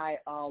know my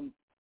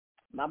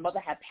mother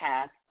had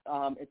passed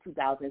in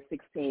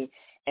 2016,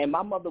 and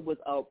my mother was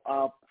a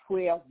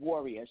prayer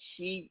warrior.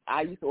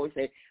 I used to always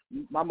say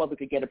my mother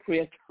could get a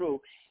prayer through.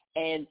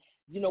 And,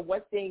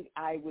 one thing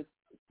I was,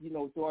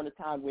 during the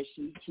time when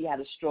she had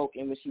a stroke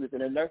and when she was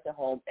in a nursing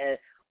home, and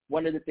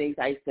one of the things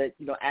I used to,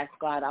 ask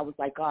God, I was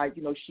like, God,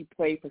 she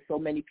prayed for so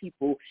many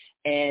people,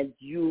 and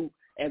you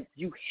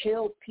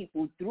healed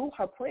people through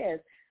her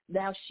prayers.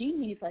 Now she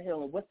needs her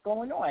healing. What's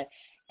going on?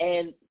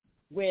 And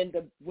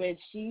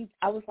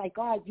I was like,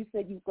 God, you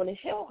said you were going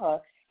to heal her,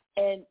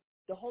 and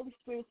the Holy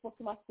Spirit spoke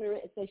to my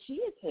spirit and said she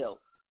is healed.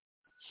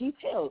 She's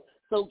healed.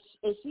 So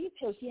if she's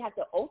healed, she had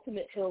the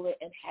ultimate healer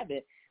in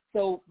heaven.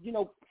 So,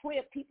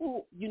 prayer,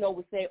 people,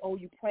 would say, oh,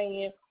 you're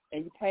praying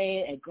and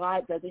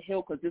God doesn't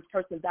heal because this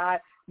person died.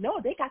 No,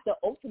 they got the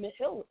ultimate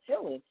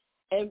healing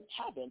in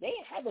heaven. They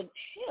in heaven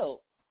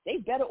healed. They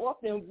better off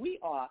than we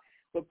are.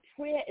 But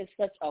prayer is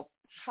such a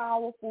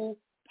powerful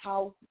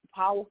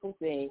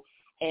thing.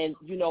 And,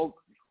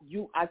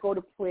 I go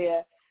to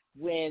prayer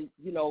when,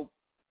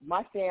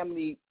 my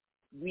family,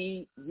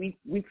 we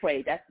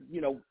pray. That's,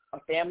 a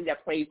family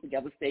that prays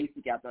together, stays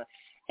together.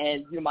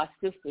 And, my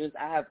sisters,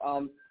 I have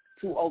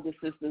two older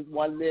sisters.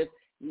 One lives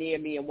near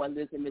me and one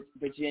lives in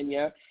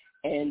Virginia.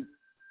 And,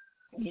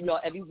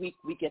 every week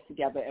we get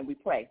together and we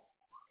pray.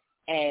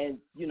 And,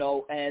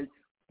 and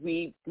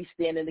we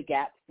stand in the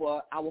gap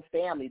for our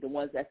family, the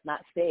ones that's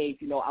not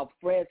saved, our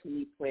friends who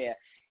need prayer.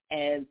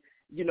 And,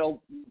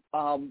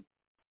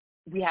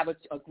 we have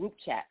a group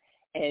chat.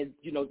 And,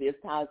 there's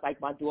times like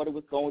my daughter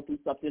was going through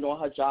something on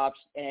her job,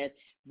 and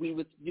we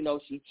was,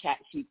 she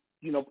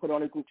put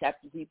on a group chat,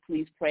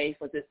 please pray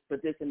for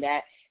this and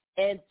that.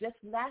 And just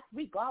last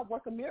week, God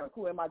worked a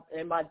miracle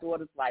in my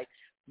daughter's life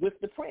with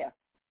the prayer.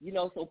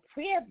 So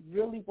prayer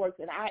really works,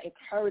 and I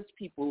encourage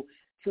people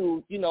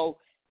to,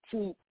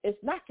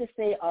 it's not to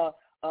say, how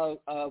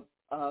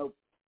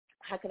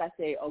can I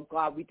say, oh,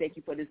 God, we thank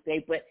you for this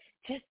day, but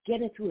just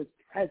get into his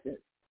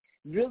presence.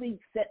 Really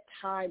set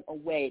time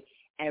away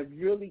and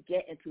really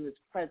get into his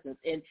presence.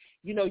 And,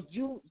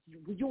 you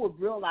will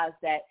realize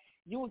that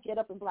you will get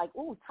up and be like,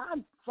 oh,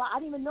 time flies. I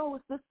didn't even know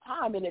it's this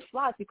time, and it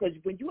flies because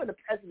when you're in the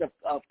presence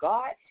of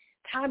God,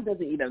 time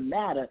doesn't even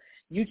matter.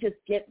 You just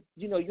get,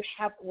 you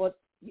have what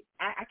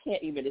I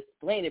can't even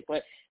explain it,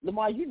 but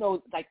Lamar,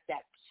 like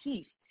that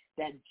peace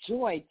that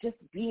joy just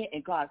being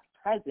in God's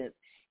presence.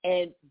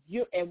 And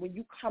when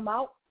you come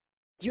out,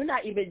 you're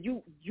not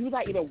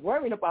even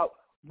worrying about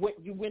what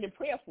you went in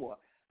prayer for,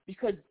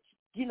 because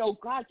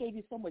God gave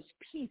you so much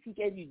peace. He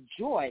gave you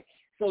joy.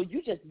 So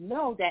you just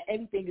know that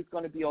everything is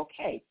going to be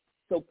okay.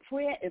 So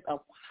prayer is a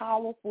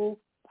powerful,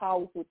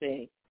 powerful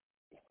thing.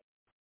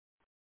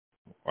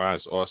 Well,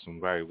 that's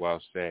awesome. Very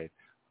well said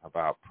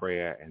about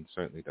prayer and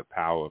certainly the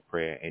power of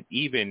prayer. And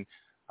even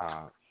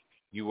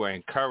you were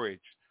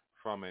encouraged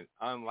from an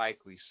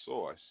unlikely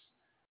source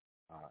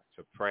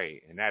to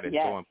pray. And that is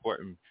so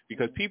important,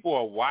 because people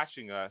are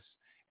watching us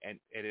and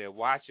they're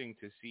watching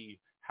to see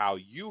how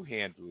you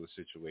handle the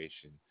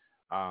situation,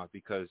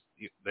 because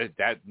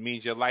that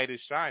means your light is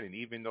shining,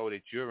 even though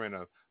that you're in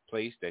a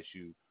place that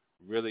you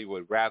really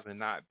would rather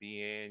not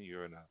be in.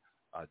 You're in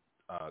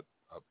a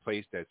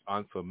place that's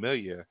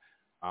unfamiliar.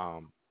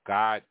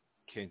 God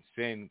can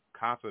send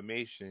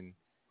confirmation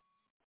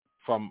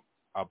from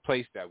a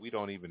place that we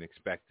don't even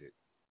expect it.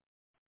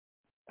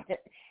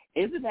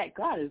 Isn't that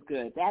God is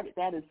good?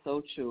 That is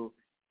so true.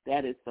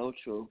 That is so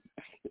true.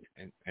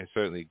 And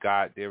certainly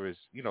God, there is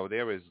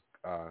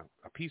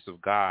a piece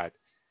of God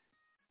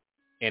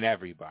in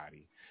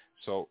everybody.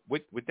 So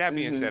with that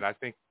being said, I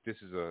think this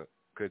is a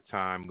good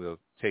time. We'll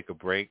take a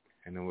break,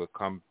 and then we'll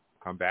come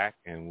back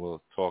and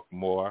we'll talk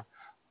more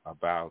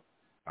about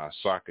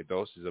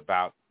sarcoidosis,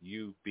 about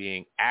you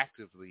being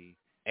actively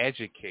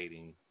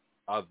educating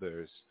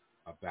others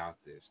about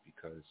this,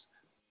 because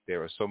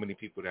there are so many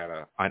people that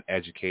are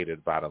uneducated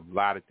about a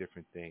lot of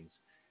different things.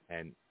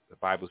 And the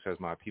Bible says,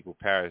 my people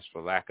perish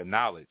for lack of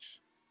knowledge.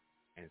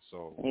 And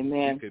so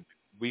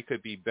we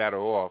could be better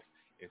off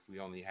if we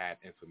only had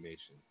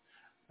information.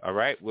 All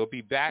right, we'll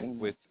be back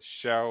with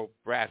Cheryl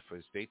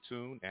Bradford. Stay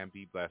tuned and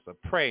be blessed. A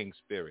praying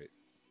spirit.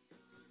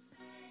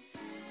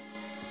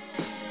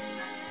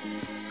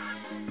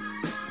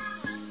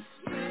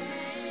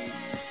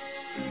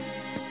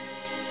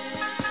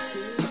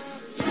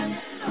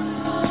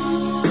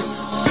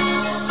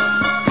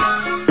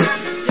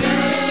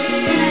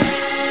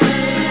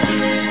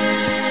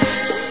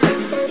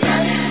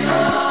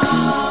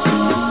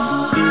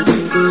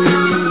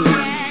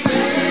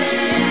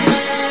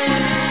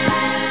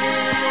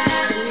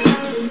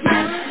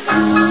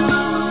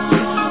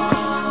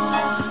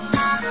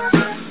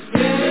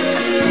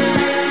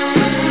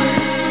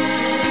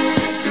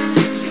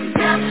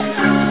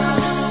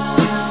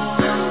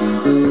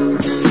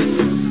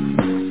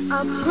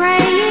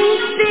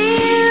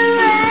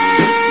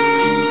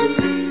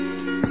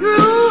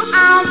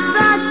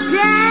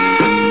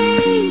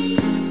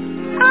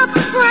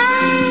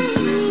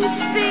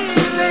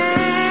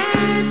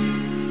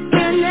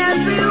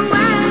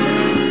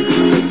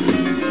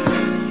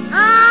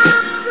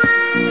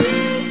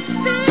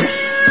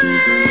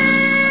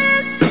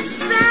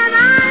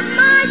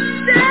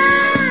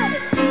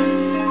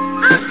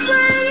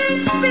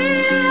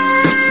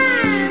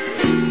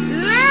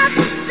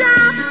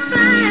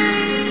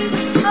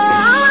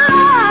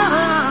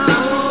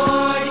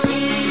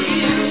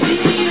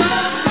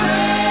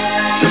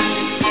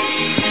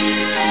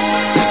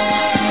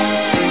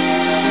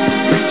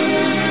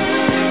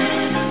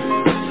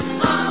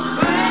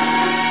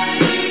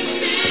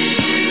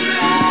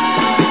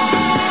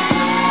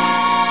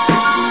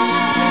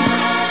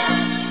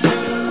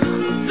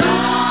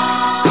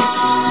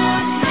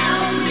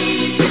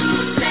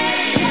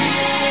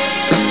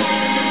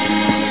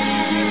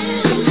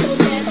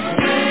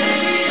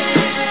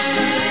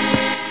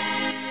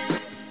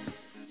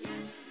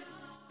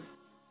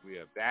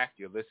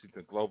 Listening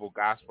to Global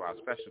Gospel. Our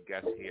special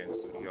guest here in the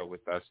studio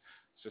with us,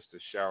 Sister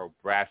Cheryl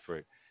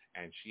Bradford,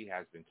 and she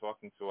has been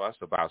talking to us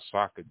about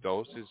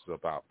sarcoidosis,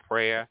 about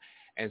prayer.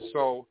 And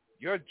so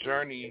your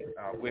journey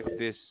with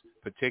this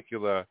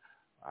particular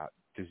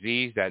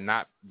disease that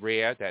not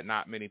rare, that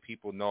not many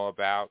people know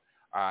about,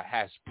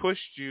 has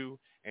pushed you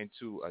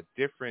into a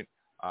different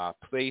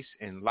place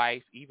in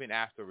life. Even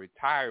after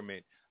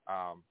retirement,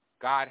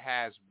 God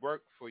has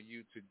work for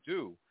you to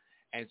do.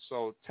 And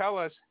so tell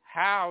us,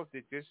 how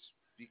did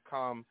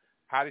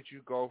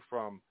you go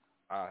from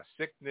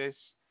sickness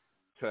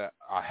to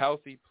a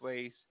healthy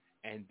place,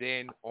 and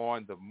then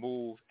on the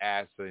move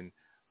as an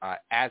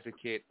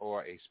advocate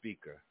or a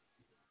speaker?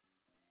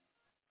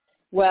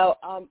 Well,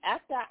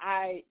 after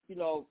I,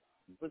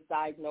 was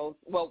diagnosed,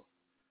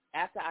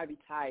 after I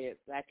retired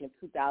back in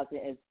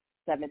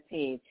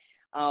 2017,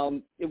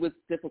 it was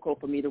difficult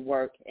for me to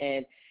work.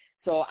 And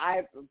so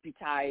I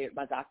retired.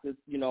 My doctors,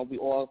 we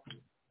all,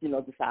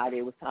 decided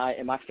it was time,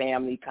 and my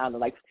family kind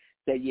of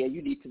said, yeah,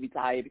 you need to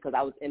retire, because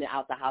I was in and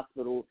out the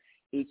hospital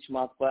each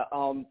month. But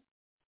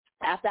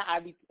after I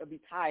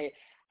retired,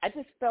 I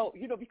just felt,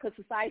 because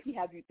society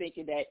has you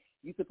thinking that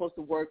you're supposed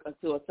to work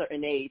until a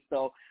certain age.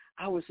 So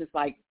I was just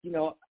like,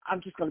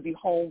 I'm just going to be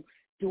home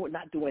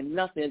not doing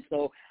nothing.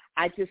 So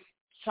I just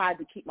tried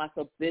to keep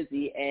myself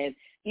busy. And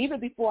even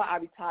before I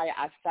retired,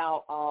 I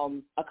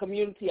found a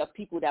community of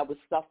people that were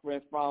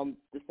suffering from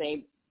the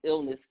same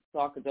illness,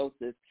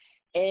 sarcoidosis.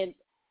 And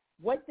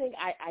one thing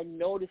I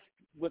noticed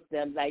with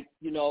them, I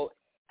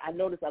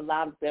noticed a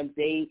lot of them,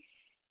 they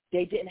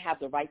they didn't have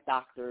the right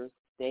doctors.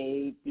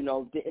 They,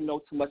 didn't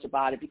know too much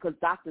about it because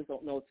doctors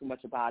don't know too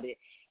much about it.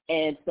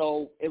 And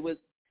so it was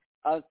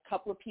a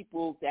couple of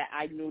people that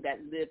I knew that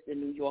lived in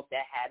New York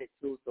that had it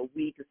too. So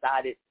we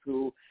decided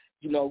to,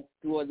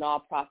 do a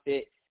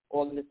nonprofit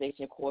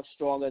organization called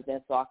Stronger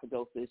Than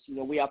Sarcoidosis.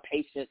 We are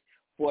patients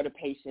for the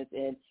patients,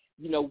 and,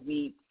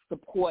 we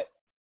support,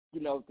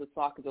 the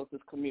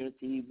sarcoidosis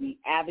community. We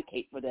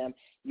advocate for them.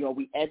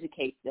 We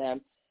educate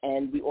them,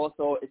 and we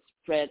also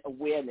spread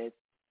awareness.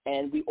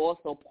 And we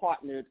also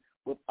partnered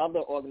with other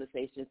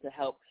organizations to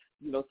help,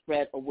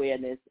 spread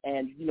awareness.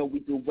 And, we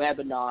do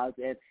webinars.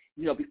 And,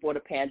 before the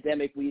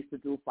pandemic, we used to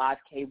do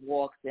 5K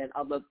walks and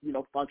other,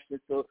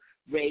 functions to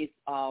raise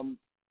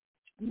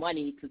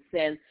money to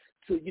send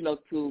to,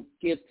 to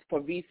give for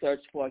research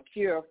for a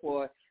cure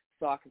for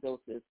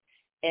sarcoidosis.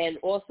 And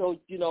also,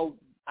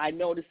 I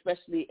know,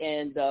 especially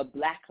in the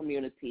Black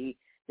community,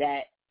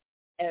 that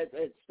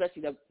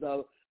especially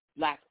the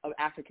Black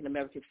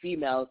African-American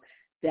females,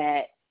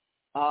 that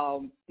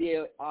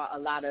there are a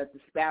lot of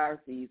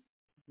disparities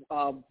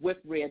with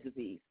rare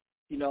disease,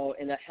 in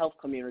the health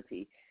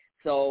community.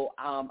 So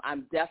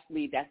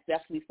that's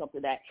definitely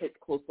something that hits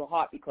close to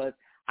heart because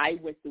I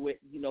went through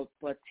it,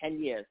 for 10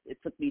 years. It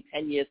took me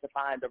 10 years to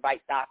find the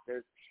right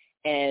doctors.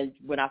 And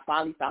when I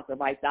finally found the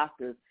right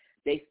doctors,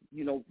 they,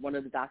 one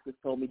of the doctors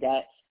told me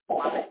that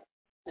my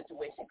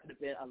situation could have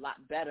been a lot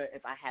better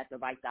if I had the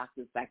right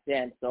doctors back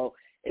then. So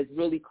it's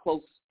really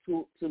close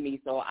to me.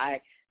 So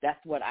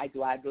that's what I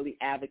do. I really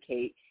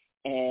advocate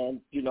and,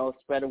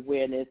 spread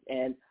awareness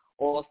and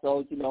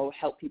also,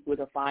 help people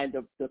to find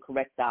the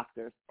correct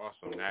doctors.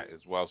 Awesome. That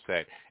is well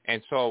said.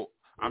 And so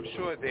I'm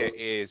sure there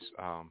is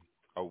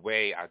a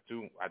way. I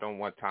don't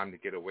want time to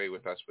get away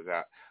with us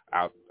without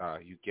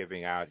you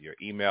giving out your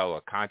email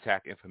or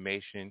contact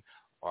information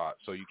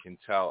so you can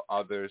tell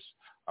others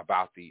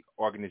about the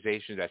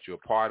organization that you're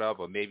a part of,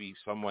 or maybe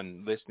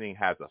someone listening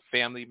has a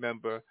family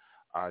member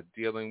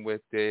dealing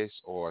with this,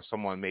 or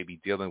someone may be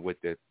dealing with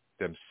it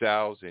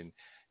themselves, and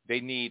they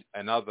need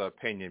another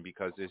opinion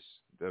because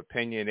the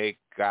opinion they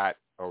got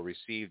or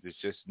received is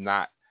just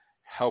not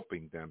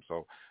helping them.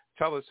 So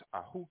tell us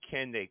who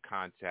can they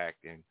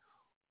contact and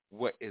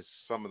what is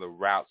some of the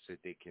routes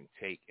that they can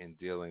take in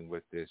dealing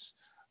with this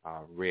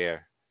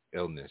rare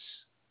illness?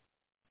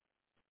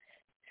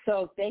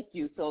 So thank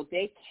you. So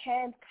they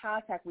can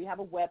contact, we have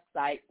a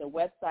website. The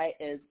website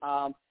is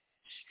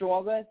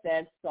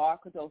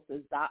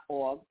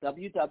StrongerThanSarcoidosis.org,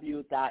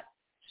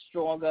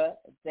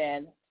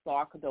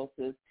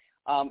 www.StrongerThanSarcoidosis.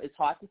 It's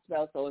hard to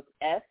spell, so it's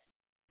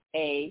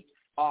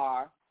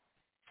SarcoiDosis,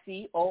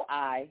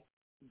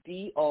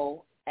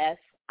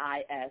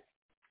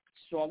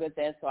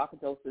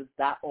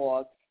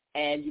 StrongerThanSarcoidosis.org.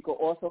 And you can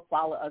also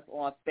follow us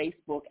on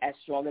Facebook at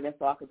Stronger Than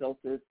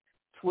Sarcoidosis,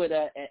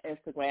 Twitter and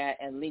Instagram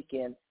and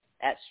LinkedIn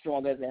at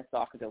Stronger Than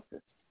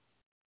Sarcoidosis.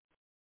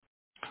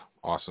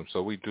 Awesome.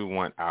 So we do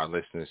want our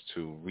listeners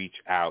to reach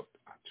out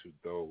to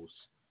those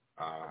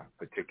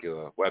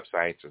particular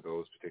websites or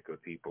those particular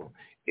people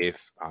if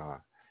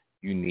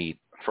you need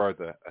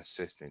further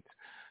assistance.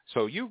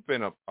 So you've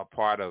been a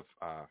part of,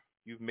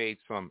 you've made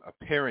some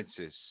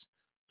appearances.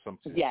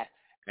 Yes.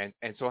 And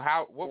so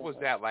what was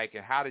that like,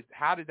 and how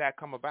did that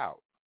come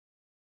about?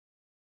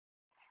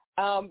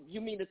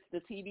 You mean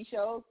the TV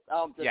shows,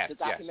 yes, the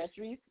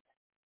documentaries?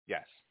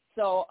 Yes.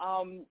 So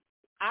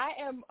I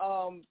am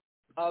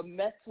a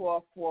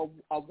mentor for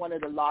one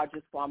of the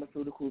largest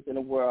pharmaceuticals in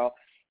the world,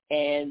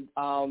 and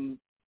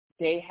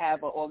they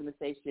have an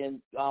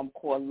organization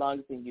called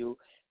Lungs&You.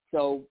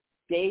 So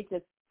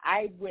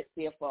I went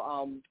there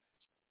for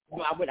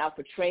I went out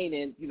for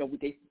training.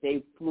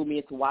 They flew me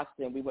into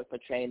Washington. We went for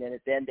training, and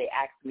then they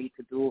asked me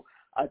to do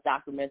a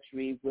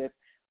documentary with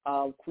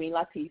Queen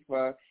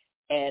Latifah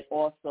and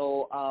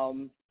also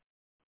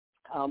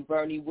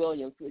Bernie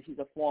Williams, who he's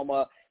a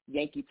former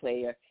Yankee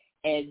player.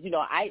 And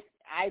I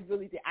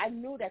really did. I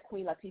knew that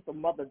Queen Latifah's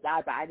mother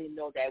died, but I didn't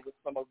know that it was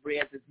from a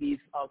rare disease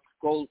of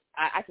scroll.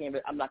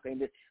 I'm not going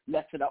to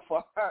mess it up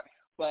for her.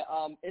 But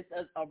it's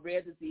a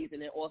rare disease,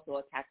 and it also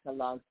attacks her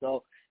lungs.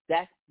 So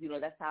that's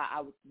how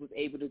I was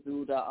able to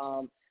do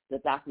the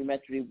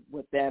documentary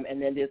with them.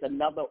 And then there's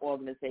another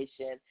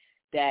organization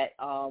that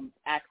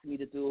asked me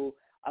to do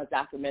a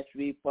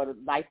documentary for the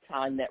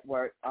Lifetime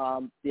Network.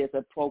 There's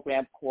a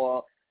program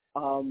called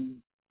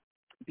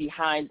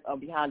Behind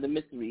the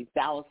Mysteries,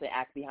 Balancing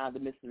Act Behind the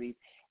Mysteries,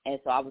 and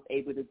so I was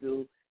able to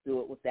do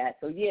it with that.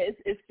 So yeah,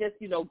 it's just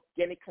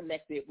getting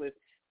connected with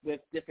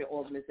different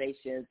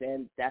organizations,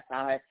 and that's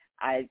how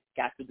I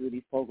got to do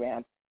these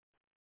programs.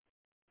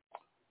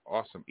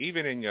 Awesome.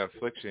 Even in your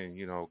affliction,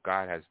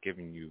 God has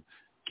given you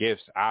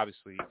gifts,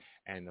 obviously,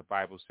 and the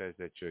Bible says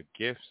that your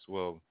gifts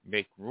will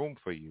make room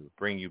for you,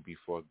 bring you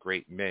before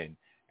great men,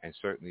 and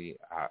certainly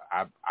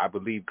I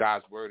believe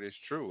God's word is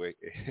true.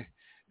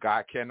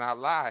 God cannot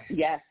lie.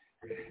 Yes.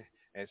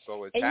 And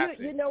so it's and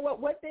happening. You know what?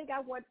 One thing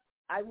I want.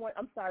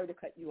 I'm sorry to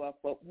cut you off,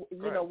 but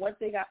one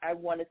thing I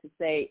wanted to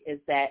say is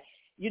that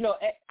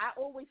I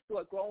always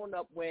thought growing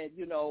up when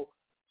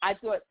I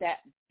thought that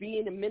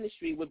being in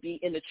ministry would be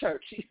in the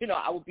church.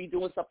 I would be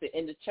doing something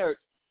in the church.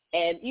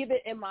 And even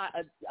in my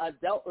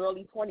adult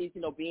early 20s,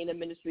 being in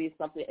ministry is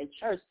something in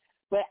church.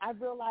 But I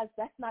realized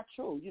that's not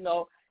true.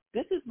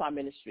 This is my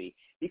ministry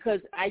because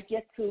I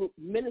get to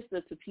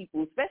minister to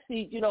people,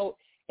 especially,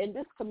 in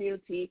this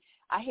community.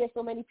 I hear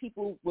so many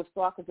people with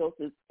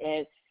sarcoidosis,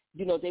 and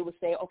they would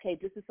say, okay,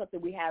 this is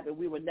something we have, and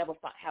we would never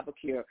have a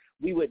cure.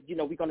 We would,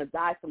 we're going to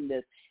die from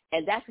this.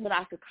 And that's when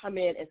I could come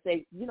in and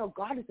say,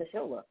 God is a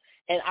healer.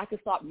 And I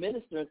could start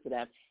ministering to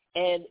them.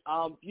 And,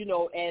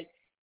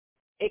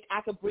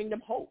 I could bring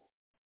them hope.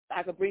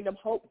 I could bring them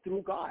hope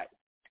through God.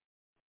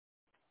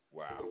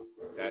 Wow.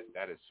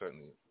 That is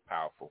certainly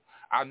powerful.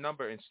 Our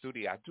number in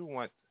studio, I do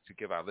want to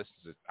give our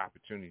listeners an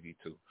opportunity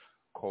to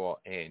call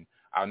in.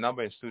 Our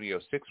number in studio,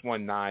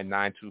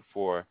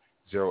 619-924-0800.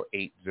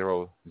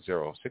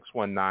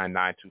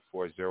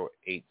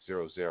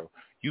 619-924-0800.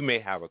 You may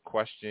have a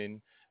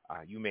question,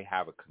 you may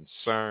have a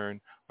concern,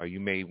 or you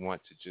may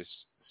want to just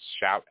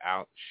shout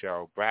out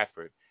Cheryl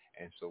Bradford.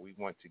 And so we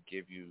want to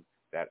give you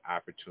that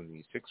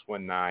opportunity,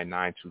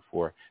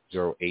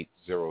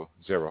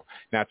 619-924-0800.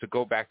 Now, to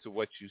go back to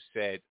what you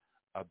said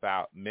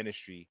about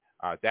ministry,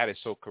 that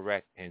is so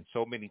correct. And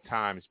so many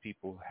times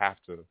people have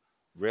to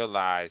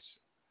realize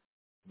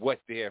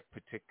what their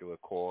particular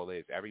call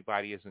is.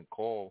 Everybody isn't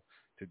called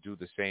to do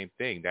the same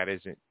thing. That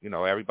isn't,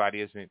 everybody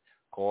isn't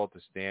called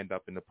to stand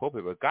up in the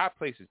pulpit, but God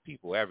places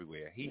people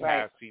everywhere. He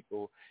has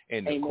people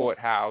in the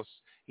courthouse.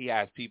 He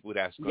has people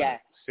that's going to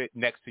sit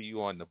next to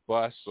you on the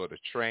bus or the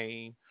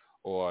train,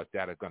 or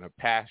that are going to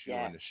pass you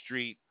on the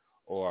street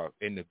or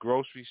in the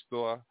grocery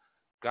store.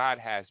 God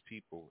has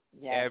people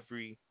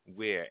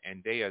everywhere,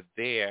 and they are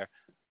there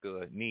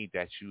the need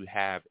that you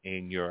have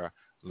in your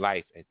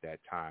life at that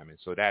time. And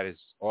so that is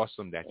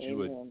awesome that you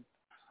would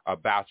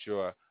about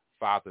your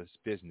Father's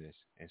business.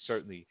 And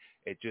certainly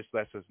it just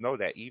lets us know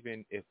that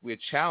even if we're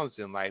challenged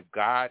in life,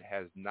 God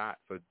has not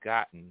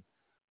forgotten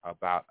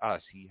about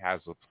us. He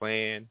has a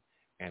plan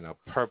and a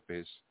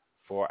purpose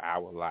for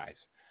our life.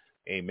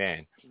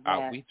 Amen.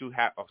 We do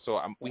have,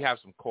 we have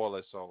some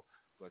callers, so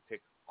we're going to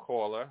take a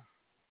caller.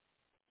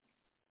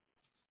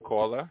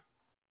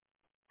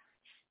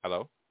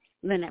 Hello?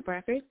 Lynette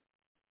Bradford.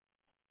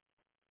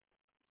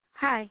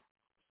 Hi.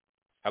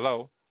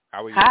 Hello.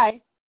 How are you? Hi.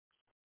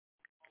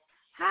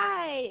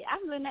 Hi,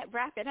 I'm Lynette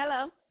Bradford.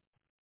 Hello.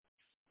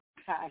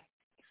 Hi.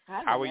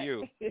 How are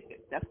you?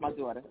 That's my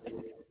daughter.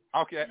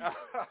 Okay.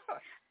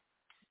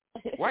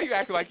 Why are you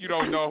acting like you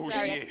don't know who she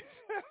is?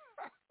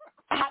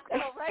 I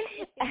know,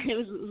 right? It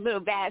was a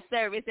little bad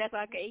service. That's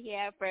why I couldn't hear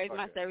at first. Okay.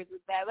 My service was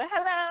bad. But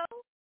hello.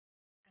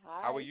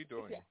 Hi. How are you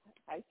doing?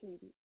 Hi,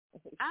 sweetie.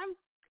 I'm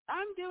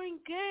doing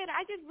good.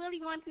 I just really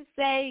want to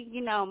say,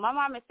 my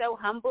mom is so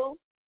humble.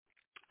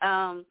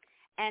 And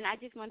I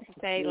just want to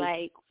say,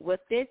 like, with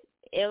this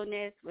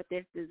illness, with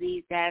this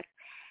disease that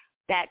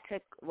tried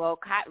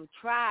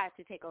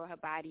to take over her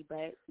body,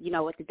 but,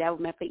 what the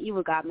devil meant for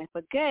evil, God meant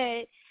for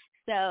good.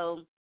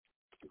 So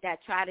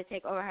that tried to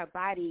take over her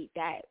body,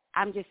 that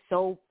I'm just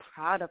so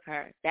proud of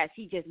her, that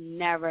she just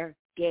never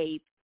gave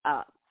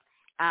up.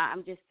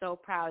 I'm just so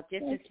proud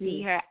just to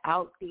see her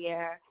out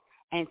there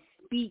and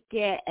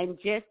speaking, and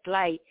just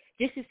to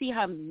see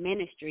her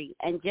ministry,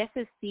 and just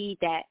to see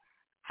that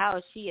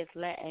how she is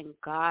letting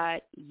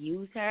God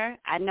use her.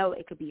 I know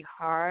it could be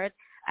hard.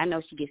 I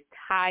know she gets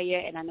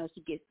tired, and I know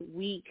she gets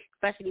weak,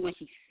 especially when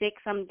she's sick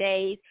some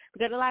days,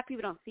 because a lot of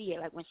people don't see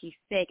it, like when she's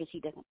sick and she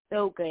doesn't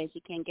feel good and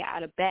she can't get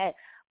out of bed,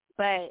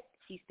 but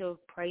she's still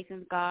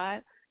praising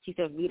God. She's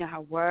still reading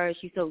her word.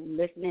 She's still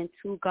listening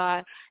to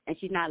God, and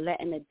she's not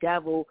letting the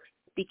devil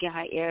speak in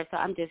her ear. So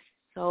I'm just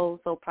so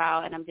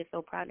proud, and I'm just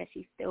so proud that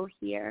she's still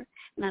here,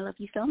 and I love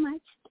you so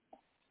much.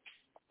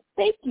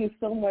 Thank you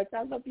so much.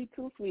 I love you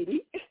too,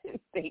 sweetie.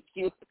 Thank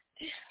you.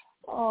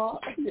 Oh.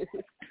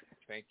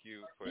 Thank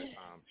you for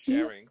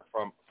sharing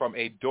from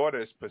a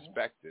daughter's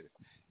perspective,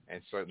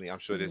 and certainly I'm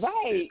sure this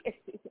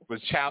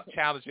was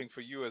challenging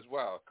for you as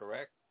well,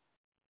 correct?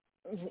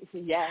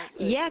 Yeah,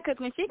 because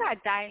when she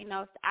got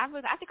diagnosed, I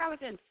think I was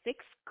in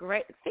sixth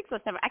or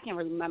seventh. I can't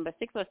remember,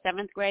 6th or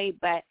 7th grade,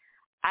 but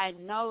I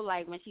know,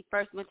 like, when she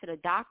first went to the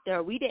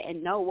doctor, we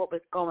didn't know what was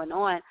going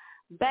on.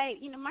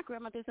 But, my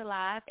grandmother's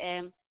alive,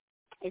 and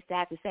it's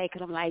sad to say,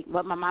 because I'm like,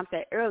 what my mom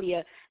said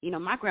earlier,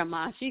 my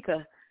grandma,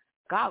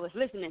 God was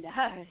listening to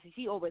her.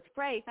 She always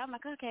prays. So I'm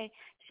like, okay,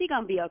 she's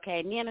going to be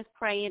okay. Nana's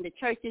praying, the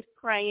church is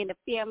praying, the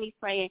family's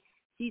praying.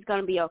 She's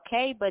going to be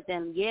okay. But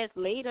then years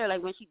later,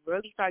 like when she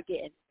really started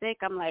getting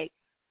sick, I'm like,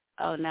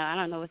 oh, no, I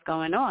don't know what's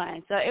going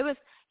on. So it was,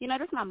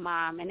 that's my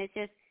mom, and it's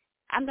just,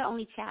 I'm the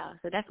only child.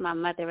 So that's my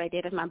mother right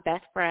there. That's my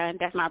best friend.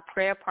 That's my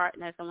prayer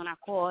partner. So when I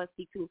call, I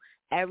speak to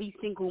every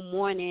single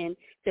morning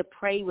to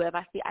pray with.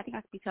 I think I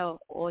speak to her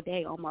all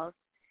day almost.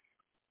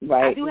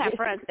 Right. I do have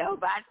friends, though,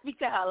 but I speak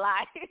to her a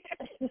lot.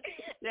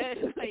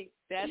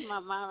 That's my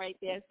mom right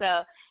there.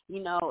 So,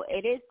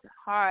 it is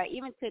hard.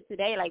 Even to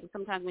today, like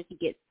sometimes when she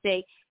gets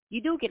sick, you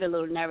do get a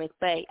little nervous.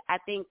 But I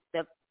think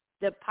the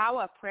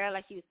power of prayer,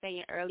 like she was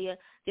saying earlier,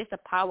 just the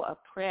power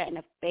of prayer and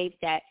the faith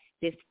that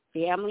this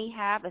family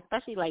have,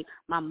 especially like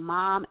my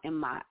mom and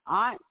my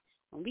aunt.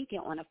 When we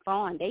get on the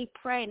phone, they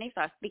pray and they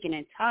start speaking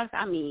in tongues.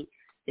 I mean,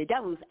 the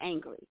devil's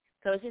angry.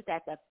 So it's just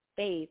that the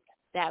faith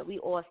that we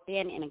all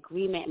stand in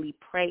agreement and we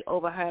pray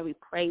over her, we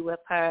pray with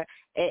her.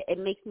 It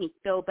makes me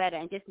feel better.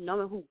 And just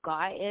knowing who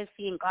God is,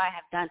 seeing God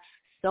have done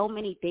so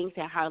many things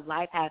in her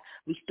life, have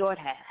restored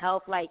her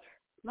health. Like,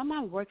 my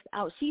mom works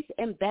out. She's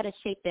in better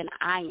shape than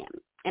I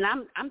am. And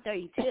I'm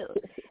 32.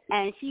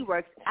 And she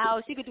works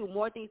out. She could do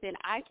more things than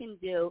I can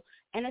do.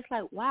 And it's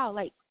like, wow,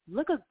 like,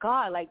 look at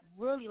God. Like,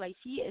 really, like,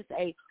 she is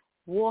a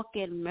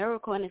walking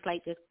miracle. And it's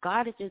like, just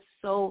God is just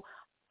so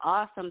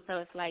awesome. So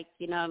it's like,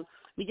 you know,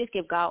 we just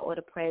give God all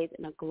the praise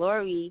and the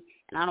glory,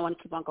 and I don't want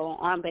to keep on going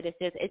on, but it's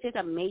just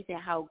amazing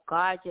how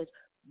God just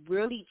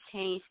really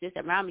changed this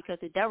around, because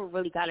the devil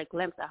really got a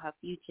glimpse of her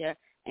future,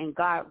 and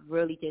God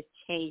really just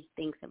changed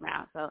things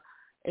around. So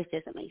it's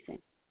just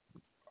amazing.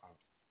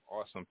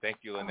 Awesome.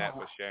 Thank you, Lynette,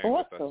 for sharing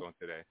with us on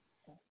today.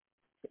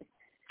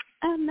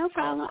 No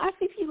problem. I'll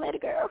see you later,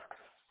 girl.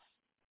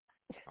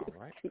 All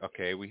right.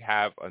 Okay, we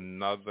have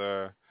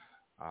another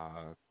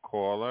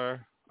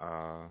caller.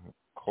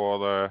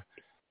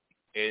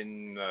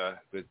 In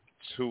the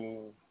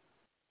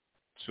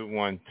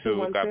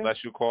 212. God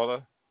bless you,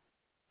 caller.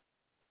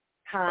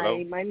 Hi,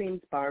 Hello? my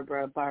name's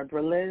Barbara.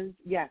 Barbara Liz.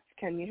 Yes,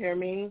 can you hear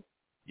me?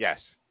 Yes.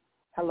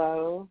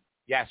 Hello?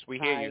 Yes, we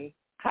hear you.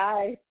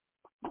 Hi.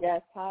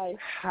 Yes, hi.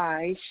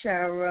 Hi,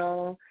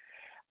 Cheryl.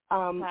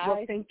 Hi.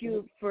 Well, thank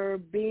you for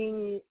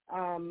being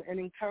an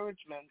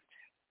encouragement,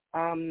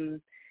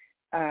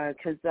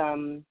 because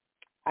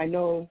I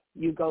know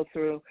you go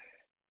through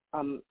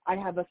I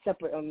have a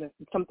separate illness,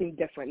 something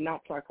different,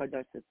 not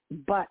sarcoidosis,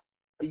 but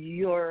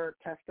your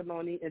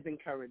testimony is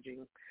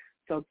encouraging.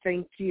 So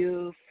thank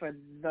you for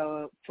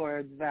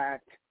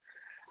that.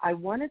 I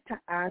wanted to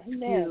ask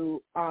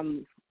you,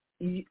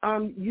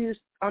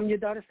 your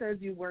daughter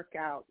says you work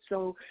out.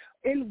 So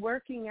in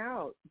working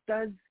out,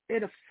 does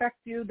it affect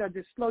you? Does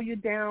it slow you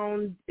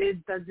down? Is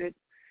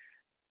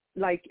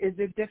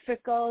it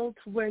difficult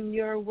when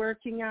you're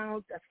working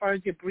out as far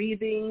as your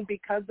breathing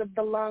because of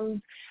the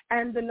lungs?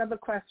 And another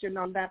question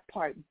on that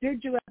part,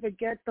 did you ever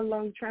get the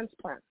lung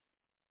transplant?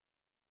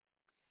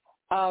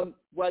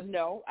 Well,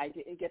 no, I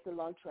didn't get the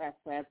lung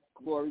transplant.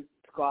 Glory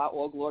to God,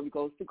 all glory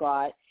goes to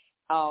God.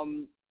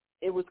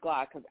 It was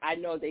God, because I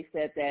know they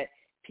said that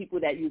people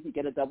that usually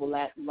get a double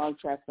lung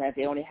transplant,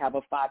 they only have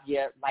a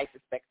 5-year life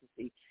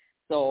expectancy.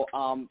 So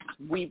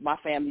my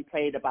family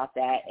prayed about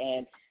that,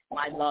 and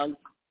my lungs,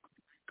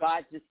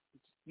 God just,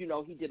 you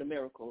know, he did a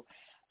miracle.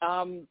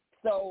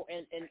 So,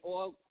 and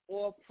all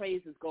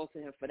praises go to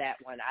him for that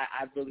one.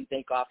 I really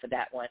thank God for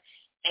that one.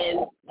 And,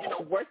 you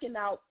know, working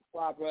out,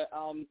 Barbara,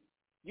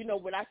 you know,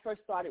 when I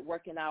first started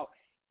working out,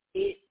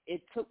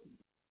 it took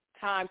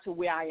time to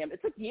where I am.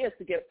 It took years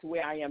to get to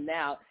where I am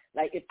now.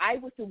 Like, if I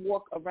was to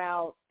walk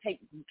around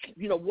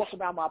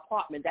my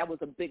apartment, that was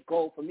a big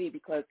goal for me,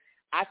 because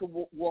I could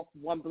walk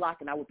 1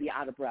 block and I would be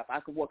out of breath. I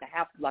could walk a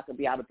half block and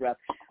be out of breath.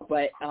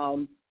 But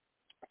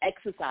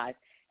exercise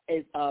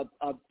is a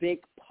big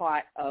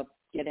part of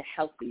getting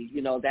healthy.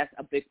 You know, that's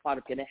a big part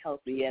of getting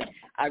healthy. And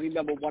I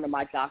remember one of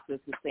my doctors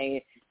was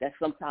saying that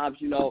sometimes,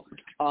 you know,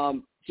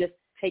 just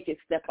take it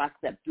step by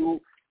step.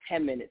 Do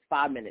 10 minutes,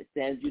 5 minutes.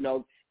 Then, you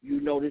know, you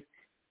notice,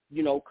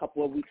 you know, a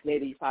couple of weeks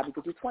later, you probably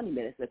could do 20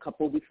 minutes. A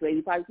couple of weeks later,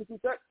 you probably could do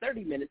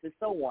 30 minutes, and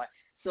so on.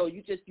 So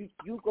you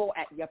go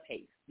at your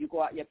pace. You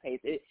go at your pace.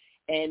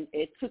 And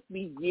it took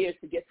me years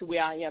to get to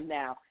where I am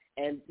now.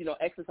 And, you know,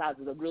 exercise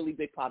is a really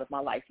big part of my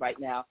life right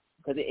now,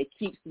 because it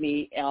keeps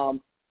me,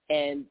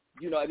 and,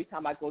 you know, every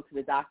time I go to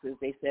the doctors,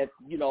 they said,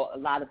 you know, a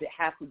lot of it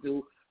has to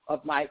do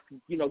of my,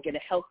 you know,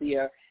 getting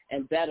healthier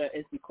and better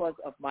is because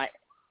of my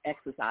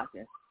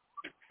exercising.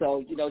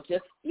 So, you know,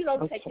 just, you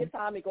know, take your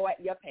time and go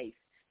at your pace.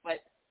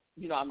 But,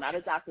 you know, I'm not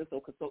a doctor, so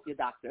consult your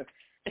doctor.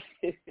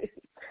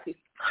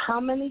 How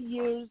many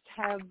years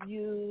has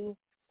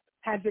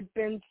it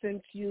been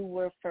since you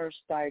were first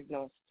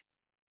diagnosed?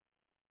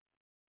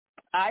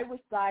 I was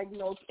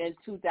diagnosed in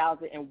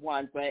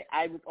 2001, but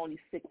I was only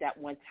sick that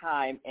one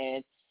time,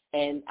 and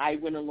I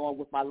went along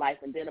with my life.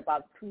 And then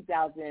about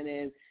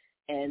 2010,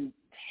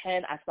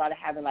 I started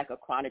having like a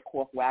chronic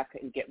cough where I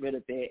couldn't get rid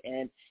of it.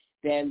 And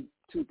then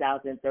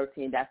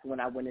 2013, that's when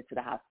I went into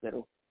the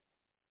hospital.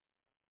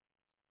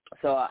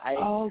 So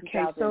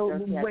so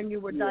when you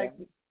were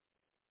diagnosed,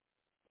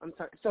 I'm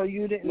sorry. So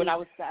you didn't. When I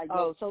was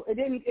diagnosed. Oh, so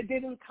it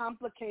didn't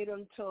complicate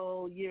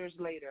until years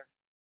later.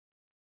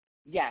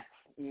 Yes.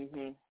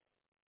 Mhm.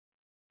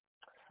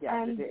 Yes,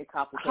 and it didn't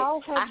complicate.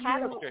 How have I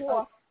had a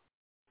cough.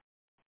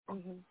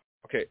 Mm-hmm.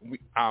 Okay,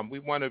 we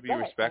want to be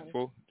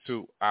respectful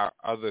to our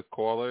other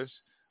callers,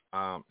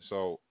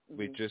 so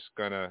we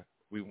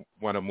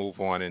want to move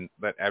on and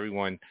let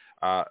everyone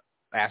ask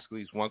at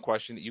least one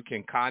question. You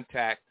can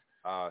contact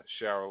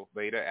Cheryl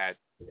later at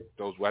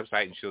those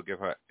websites, and she'll give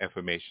her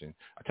information.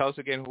 Tell us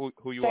again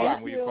who you are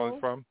and where you're calling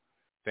from.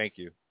 Thank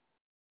you.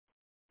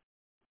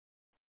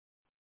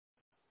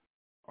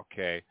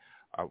 Okay,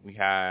 we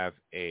have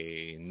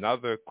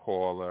another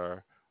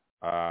caller,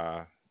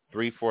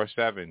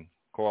 347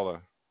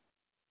 caller.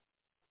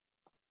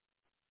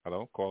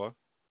 Hello, caller.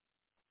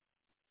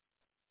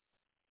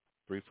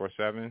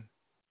 347.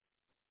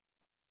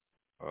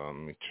 Let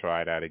me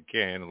try that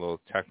again. A little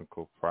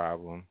technical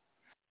problem.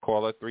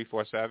 Caller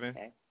 347.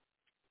 Okay.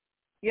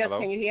 Yes, Hello?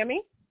 can you hear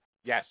me?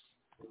 Yes.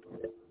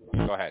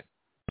 Go ahead.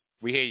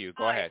 We hear you.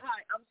 Go ahead.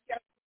 Hi, I'm Cheryl.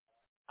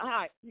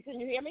 Hi, can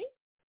you hear me?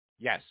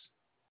 Yes.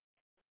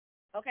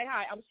 Okay,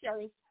 hi, I'm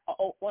Cheryl,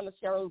 one of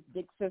Cheryl's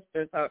big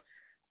sisters, her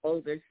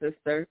older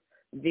sister,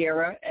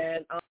 Vera,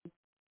 and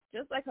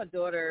just like her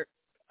daughter,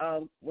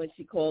 when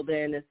she called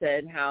in and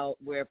said how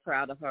we're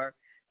proud of her,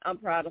 I'm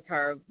proud of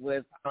her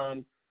with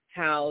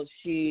how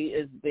she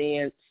is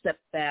being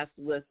steadfast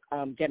with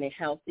getting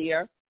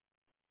healthier,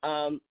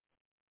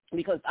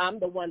 because I'm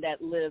the one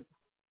that lives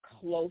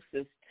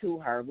closest to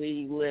her.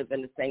 We live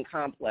in the same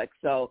complex,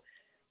 so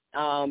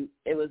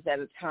it was at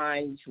a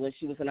time when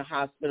she was in a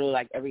hospital,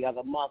 like every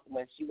other month.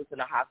 When she was in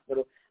a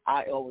hospital,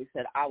 I always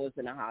said I was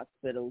in a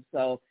hospital.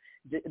 So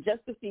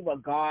just to see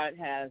what God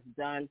has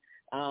done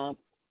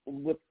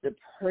with the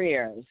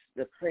prayers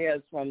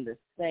from the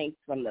saints,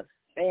 from the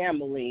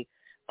family,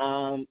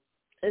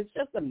 it's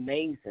just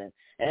amazing.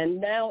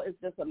 And now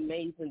it's just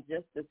amazing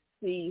just to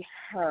see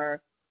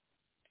her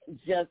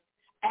just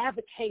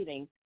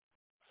advocating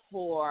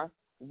for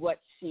what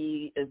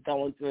she is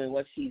going through and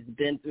what she's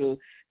been through,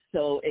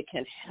 so it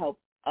can help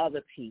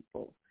other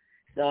people.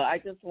 So I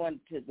just want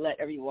to let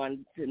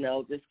everyone to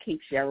know, just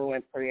keep Cheryl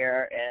in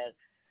prayer, and,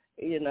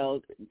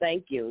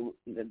 thank you.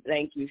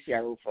 Thank you,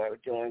 Cheryl, for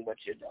doing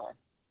what you're doing.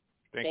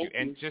 Thank you.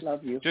 And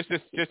love you. Just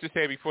to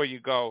say before you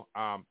go,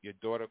 your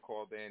daughter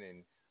called in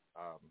and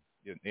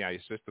your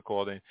sister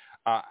called in.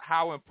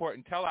 How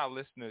important, tell our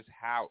listeners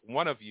how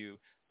important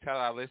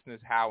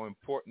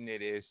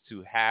it is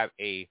to have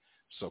a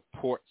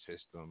support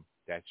system,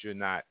 that you're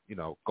not,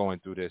 going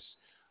through this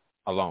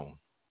alone.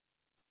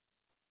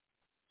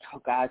 Oh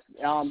gosh,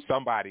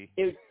 somebody.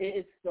 It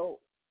is so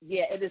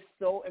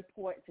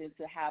important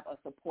to have a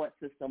support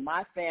system.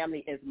 My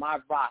family is my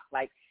rock.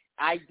 Like,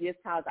 this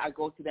house, I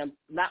go to them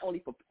not only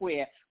for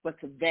prayer, but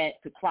to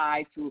vent, to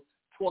cry, to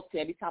talk to.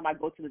 Every time I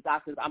go to the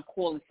doctors, I'm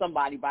calling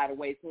somebody. By the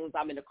way, as soon as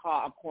I'm in the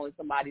car, I'm calling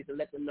somebody to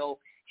let them know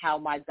how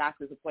my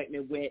doctor's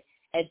appointment went,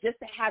 and just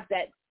to have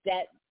that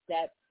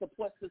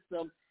support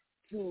system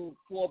to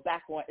fall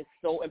back on is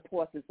so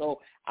important.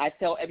 So I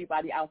tell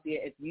everybody out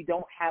there, if you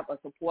don't have a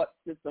support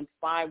system,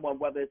 find one,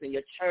 whether it's in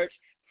your church,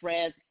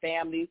 friends,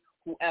 family,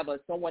 whoever,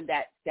 someone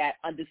that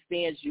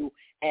understands you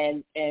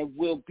and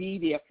will be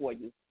there for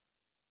you.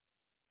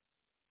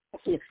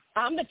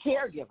 I'm the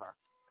caregiver.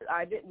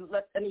 I didn't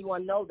let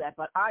anyone know that,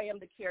 but I am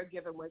the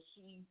caregiver when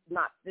she's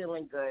not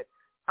feeling good.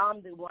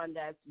 I'm the one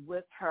that's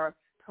with her,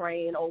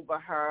 praying over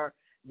her,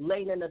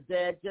 laying in the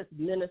bed, just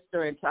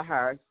ministering to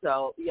her.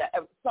 So, yeah,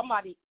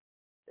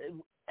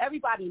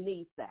 everybody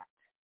needs that.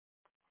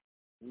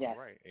 Yes.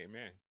 All right.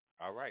 Amen.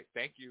 All right.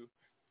 Thank you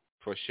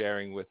for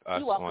sharing with us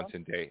You're welcome. on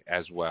today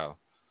as well.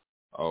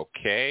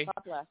 Okay.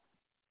 God bless.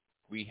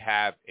 We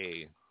have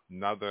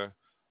another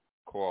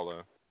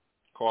caller.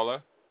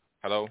 Caller,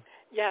 hello?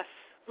 Yes.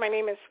 My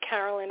name is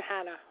Carolyn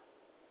Hanna.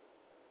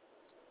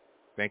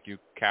 Thank you,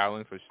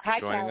 Carolyn, for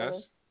joining Carolyn.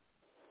 us.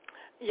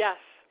 Yes.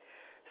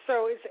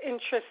 So it's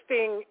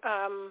interesting,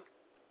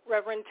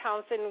 Reverend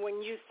Townsend,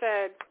 when you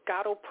said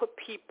God will put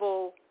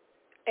people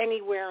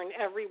anywhere and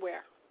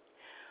everywhere.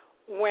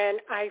 When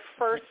I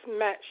first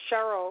met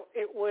Cheryl,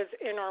 it was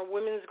in our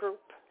women's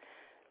group.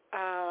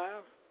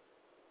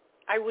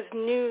 I was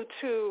new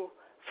to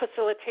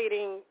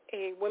facilitating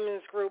a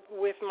women's group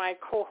with my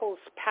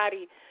co-host,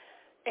 Patty,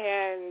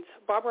 and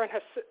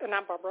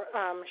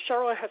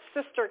Cheryl and her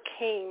sister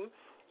came,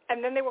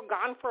 and then they were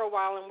gone for a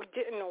while, and we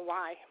didn't know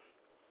why.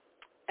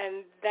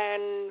 And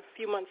then a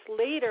few months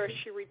later,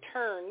 she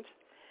returned.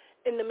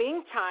 In the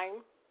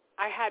meantime,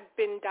 I had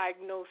been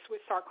diagnosed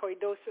with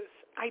sarcoidosis.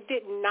 I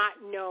did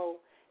not know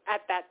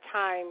at that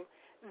time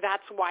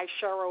that's why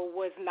Cheryl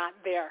was not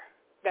there,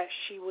 that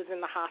she was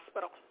in the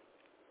hospital.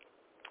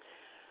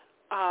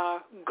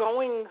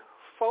 Going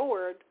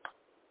forward,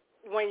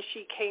 when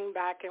she came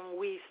back and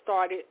we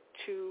started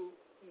to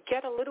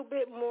get a little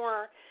bit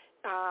more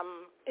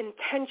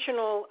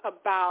intentional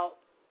about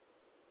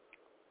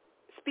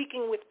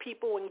speaking with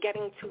people and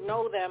getting to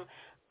know them,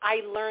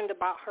 I learned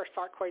about her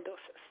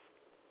sarcoidosis.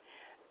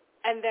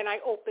 And then I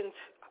opened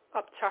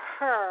up to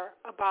her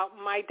about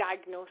my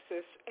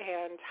diagnosis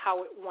and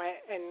how it went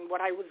and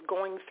what I was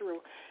going through.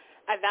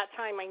 At that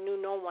time, I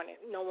knew no one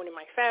in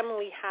my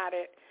family had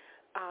it.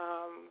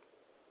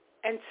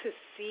 And to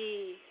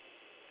see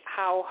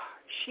how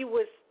she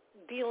was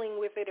dealing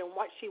with it and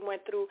what she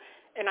went through,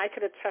 and I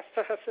could attest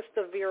to her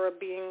sister Vera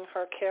being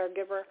her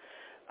caregiver,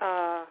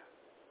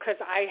 because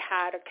I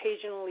had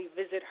occasionally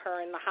visit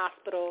her in the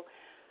hospital.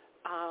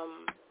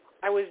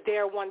 I was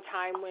there one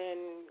time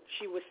when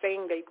she was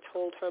saying they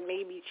told her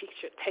maybe she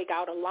should take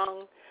out a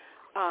lung.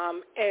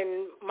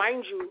 And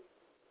mind you,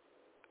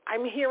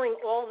 I'm hearing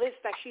all this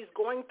that she's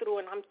going through,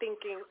 and I'm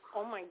thinking,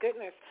 oh, my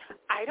goodness,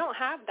 I don't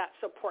have that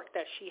support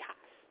that she has.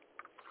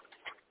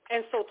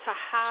 And so to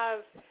have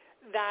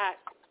that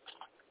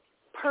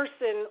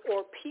person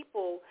or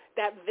people,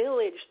 that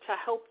village to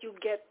help you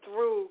get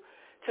through,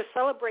 to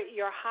celebrate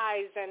your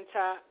highs and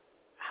to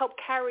help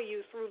carry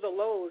you through the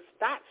lows,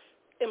 that's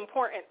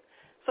important.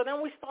 So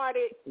then we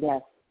started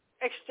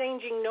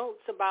exchanging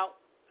notes about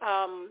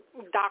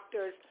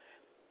doctors.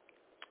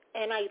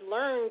 And I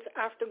learned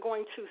after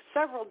going to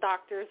several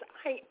doctors,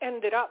 I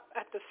ended up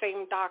at the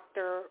same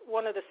doctor,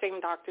 one of the same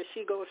doctors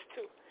she goes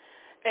to.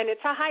 And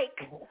it's a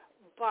hike,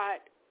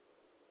 but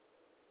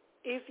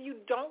if you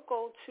don't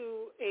go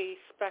to a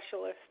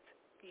specialist,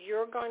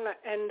 you're going to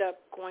end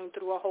up going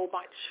through a whole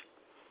bunch.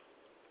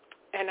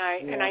 And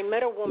I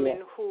met a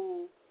woman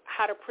who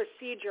had a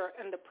procedure,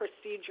 and the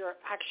procedure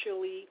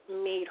actually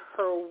made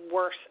her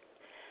worse.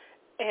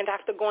 And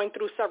after going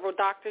through several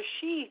doctors,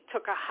 she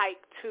took a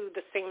hike to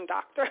the same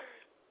doctor.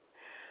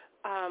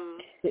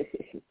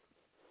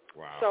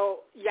 Wow.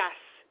 So, yes,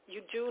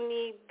 you do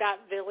need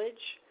that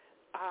village.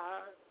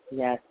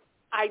 Yes.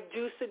 I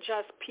do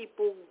suggest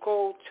people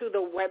go to the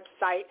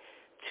website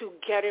to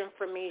get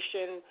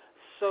information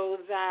so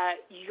that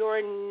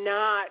you're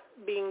not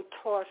being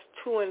tossed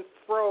to and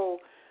fro,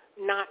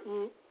 not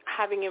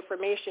having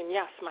information.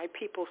 Yes, my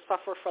people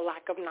suffer for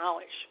lack of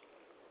knowledge.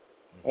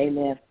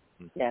 Amen.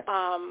 Yes.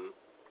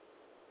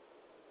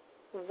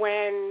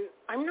 When,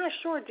 I'm not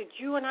sure, did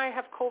you and I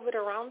have COVID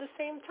around the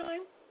same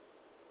time?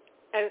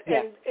 And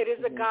it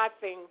is a God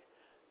thing,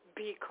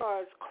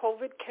 because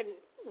COVID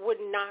would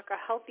knock a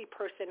healthy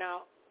person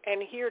out.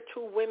 And here,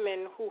 two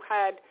women who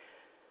have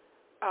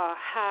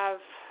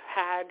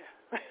had,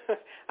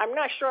 I'm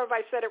not sure if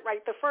I said it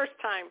right the first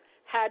time,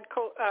 had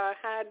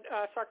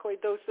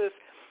sarcoidosis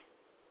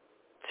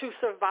to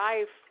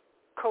survive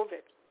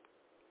COVID.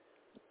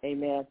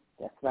 Amen.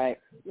 That's right.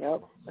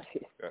 Yep.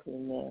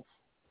 Amen.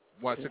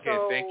 Once again,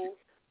 thank you.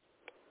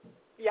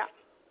 Yeah.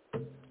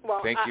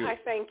 Well, thank you. I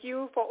thank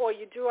you for all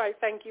you do. I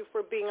thank you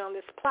for being on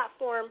this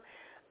platform,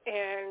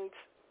 and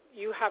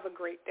you have a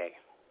great day.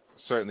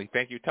 Certainly.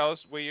 Thank you. Tell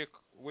us where you're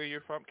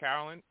from,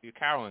 Carolyn. You're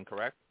Carolyn,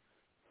 correct?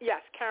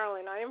 Yes,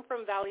 Carolyn. I am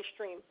from Valley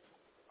Stream.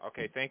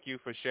 Okay. Thank you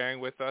for sharing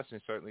with us,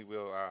 and certainly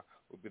we'll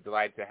be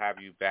delighted to have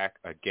you back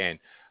again.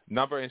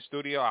 Number in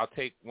studio, I'll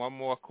take one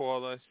more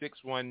caller,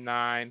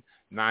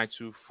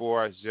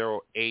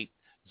 619-924-0800.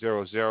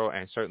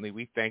 And certainly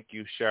we thank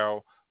you,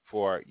 Cheryl,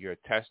 for your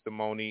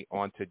testimony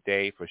on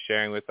today, for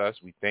sharing with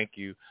us. We thank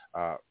you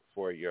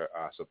for your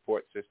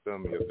support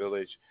system, your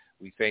village.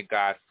 We thank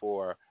God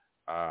for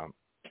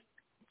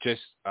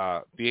just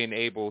being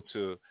able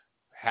to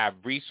have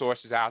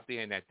resources out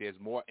there, and that there's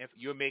more.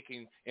 You're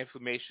making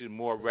information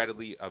more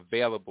readily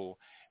available,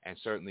 and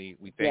certainly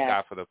we thank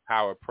God for the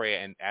power of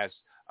prayer. And as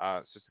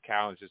Sister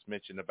Carolyn just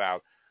mentioned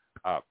about,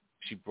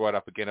 she brought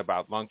up again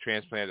about lung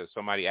transplant that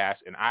somebody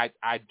asked, and I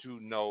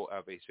do know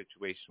of a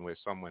situation where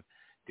someone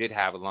did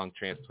have a lung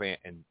transplant,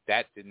 and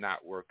that did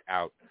not work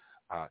out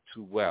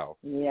too well.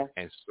 Yeah.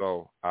 And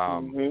so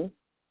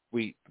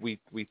we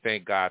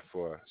thank God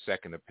for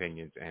second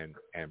opinions and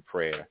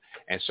prayer,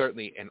 and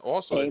certainly, and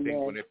also I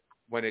think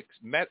when it's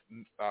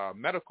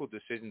medical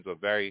decisions are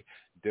very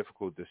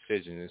difficult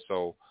decisions, and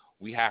so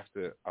we have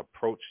to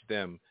approach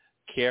them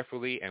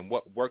carefully, and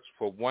what works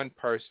for one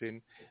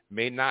person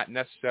may not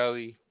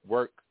necessarily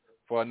work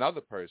for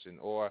another person,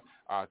 or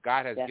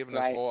God has given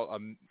us all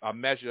a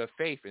measure of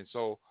faith, and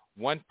so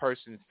one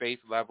person's faith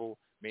level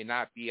may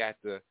not be at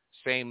the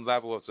same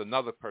level as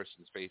another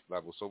person's faith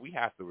level. So we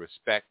have to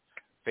respect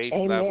faith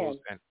levels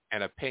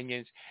and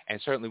opinions,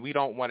 and certainly we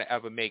don't want to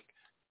ever make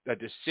a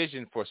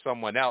decision for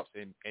someone else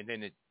and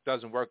then it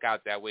doesn't work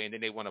out that way, and then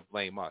they want to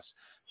blame us.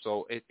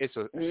 So it's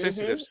a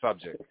sensitive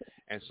subject.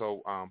 And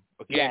so,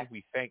 again,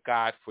 we thank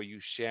God for you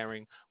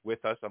sharing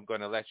with us. I'm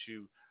going to let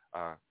you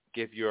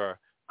give your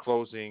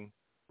closing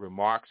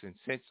remarks. And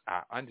since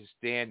I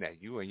understand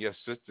that you and your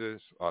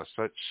sisters are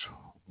such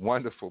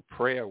wonderful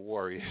prayer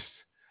warriors,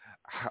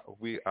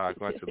 we are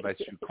going to let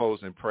you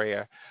close in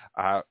prayer.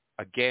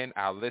 Again,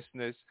 our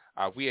listeners,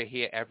 we are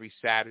here every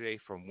Saturday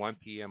from 1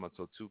 p.m.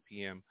 until 2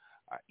 p.m.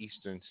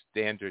 Eastern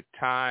Standard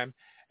Time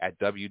at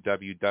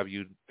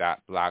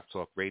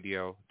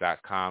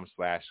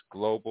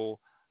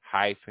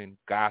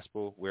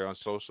www.blogtalkradio.com/global-gospel. We're on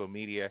social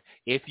media.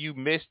 If you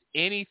missed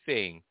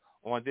anything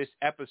on this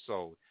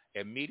episode,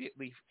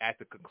 immediately at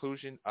the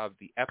conclusion of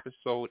the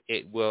episode,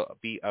 it will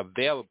be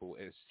available.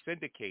 It's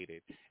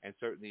syndicated, and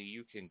certainly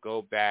you can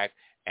go back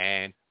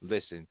and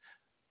listen.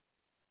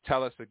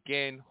 Tell us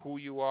again who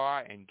you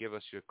are and give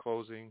us your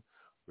closing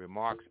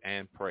remarks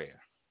and prayer.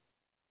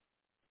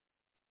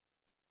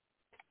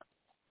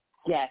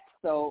 Yes.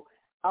 So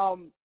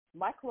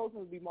my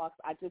closing remarks,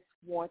 I just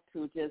want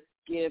to just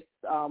give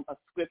a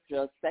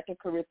scripture, 2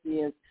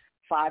 Corinthians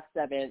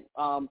 5:7.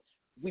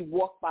 We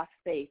walk by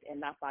faith and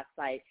not by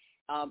sight.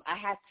 I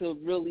had to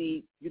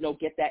really,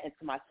 get that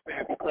into my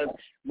spirit, because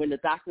when the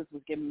doctors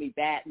was giving me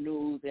bad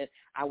news and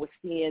I was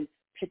seeing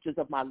pictures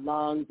of my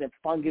lungs and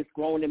fungus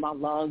growing in my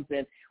lungs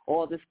and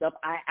all this stuff,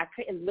 I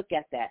couldn't look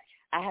at that.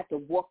 I had to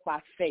walk by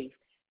faith.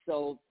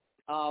 So,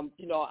 I'm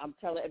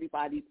telling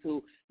everybody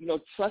to,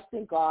 trust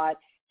in God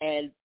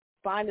and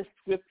find a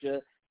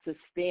scripture to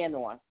stand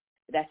on.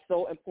 That's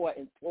so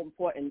important, so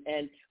important.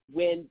 And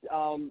when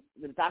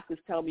the doctors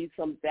tell me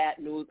some bad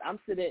news, I'm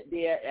sitting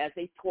there as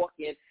they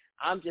talking.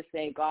 I'm just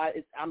saying, God,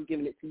 I'm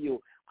giving it to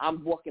you.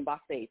 I'm walking by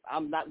faith.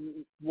 I'm not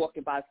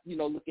walking by,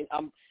 looking.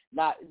 I'm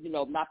not,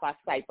 not by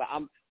sight, but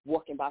I'm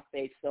walking by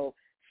faith. So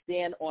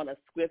stand on a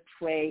swift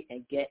pray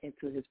and get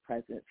into his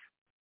presence.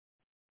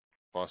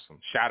 Awesome.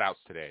 Shout-outs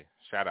today.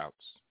 Shout-outs.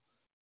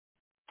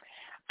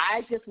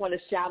 I just want to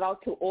shout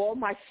out to all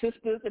my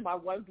sisters in my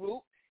one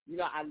group.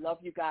 I love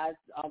you guys.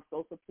 I'm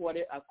so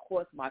supportive. Of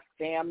course, my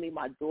family,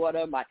 my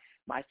daughter, my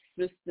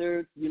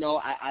sisters,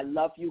 I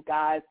love you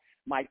guys.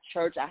 My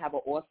church, I have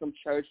an awesome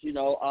church,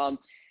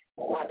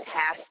 my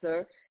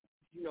pastor,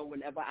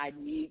 whenever I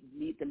need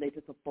them, they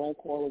just a phone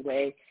call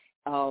away.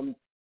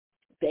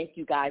 Thank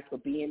you guys for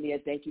being there.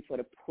 Thank you for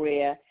the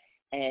prayer.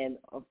 And,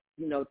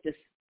 just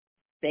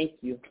thank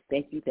you.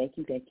 Thank you.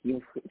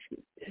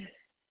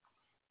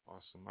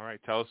 Awesome. All right.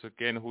 Tell us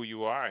again who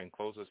you are and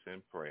close us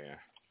in prayer.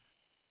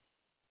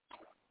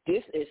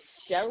 This is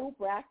Cheryl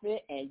Bradford,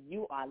 and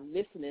you are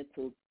listening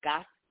to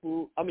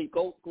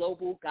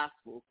Global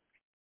Gospel.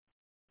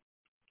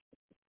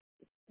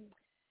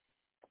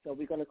 So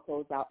we're going to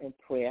close out in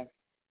prayer.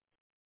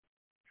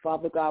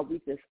 Father God, we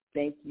just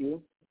thank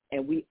you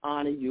and we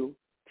honor you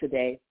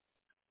today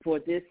for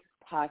this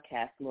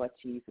podcast, Lord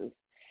Jesus.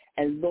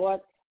 And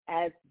Lord,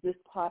 as this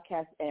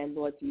podcast ends,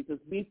 Lord Jesus,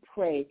 we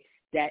pray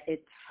that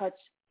it touch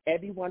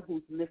everyone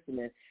who's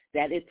listening,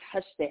 that it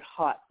touch their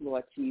hearts,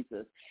 Lord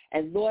Jesus.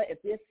 And Lord, if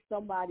there's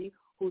somebody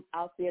who's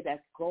out there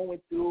that's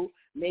going through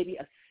maybe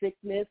a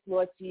sickness,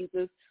 Lord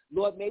Jesus,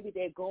 Lord, maybe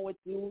they're going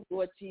through,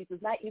 Lord Jesus,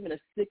 not even a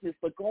sickness,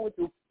 but going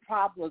through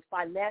problems,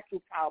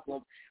 financial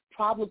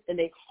problems in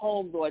their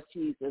home, Lord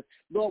Jesus.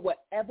 Lord,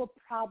 whatever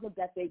problem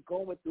that they're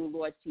going through,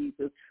 Lord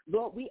Jesus,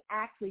 Lord, we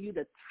asking you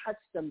to touch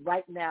them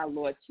right now,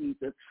 Lord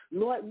Jesus.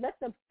 Lord, let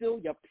them feel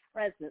your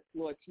presence,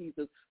 Lord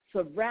Jesus.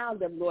 Surround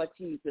them, Lord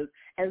Jesus.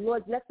 And,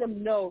 Lord, let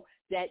them know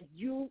that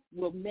you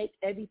will make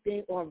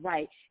everything all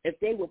right if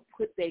they will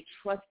put their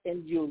trust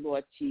in you,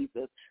 Lord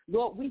Jesus.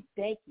 Lord, we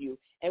thank you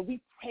and we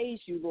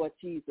praise you, Lord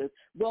Jesus.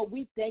 Lord,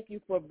 we thank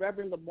you for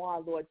Reverend Lamar,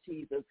 Lord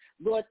Jesus.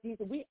 Lord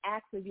Jesus, we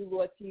asking you,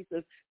 Lord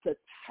Jesus, to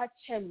touch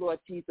him, Lord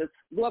Jesus.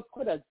 Lord,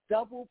 put a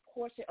double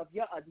portion of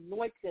your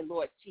anointing,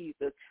 Lord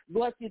Jesus.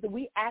 Lord Jesus,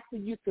 we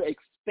asking you to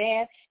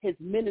expand his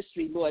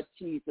ministry, Lord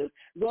Jesus.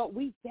 Lord,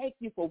 we thank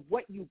you for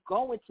what you're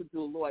going to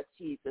do, Lord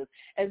Jesus.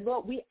 And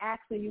Lord, we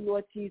asking you,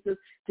 Lord Jesus,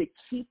 to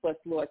keep us,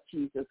 Lord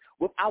Jesus,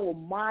 with our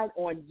mind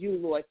on you,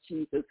 Lord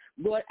Jesus.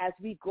 Lord, as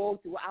we go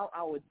throughout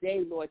our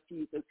day, Lord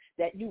Jesus,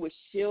 that you will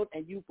shield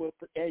and you will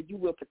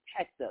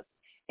protect us.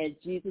 In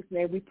Jesus'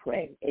 name we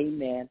pray.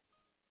 Amen.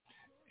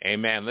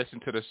 Amen. Listen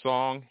to the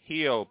song,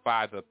 Healed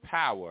by the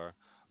Power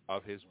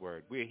of His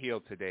Word. We're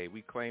healed today.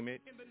 We claim it,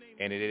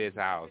 and it is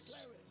ours.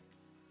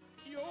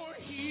 You're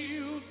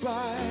healed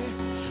by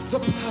the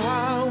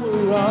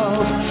power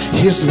of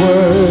His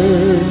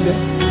Word.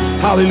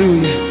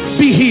 Hallelujah.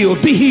 Be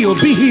healed, be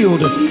healed, be healed.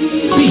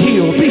 Be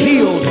healed, be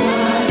healed,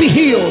 be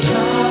healed,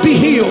 be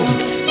healed.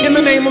 In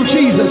the name of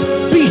Jesus,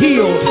 be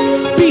healed,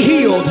 be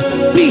healed,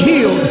 be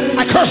healed.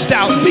 I cursed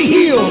out, be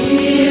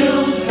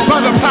healed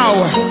by the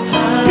power.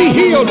 Be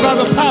healed by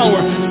the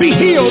power. Be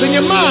healed in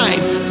your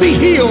mind. Be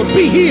healed,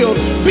 be healed,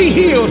 be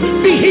healed,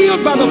 be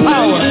healed by the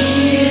power.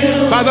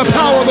 By the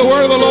power of the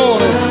word of the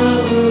Lord.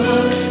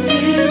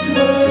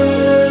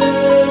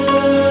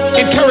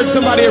 Encourage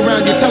somebody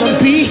around you. Tell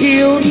them, be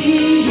healed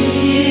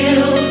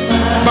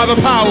by the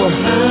power.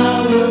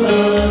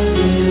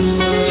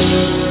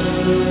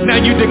 Now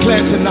you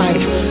declare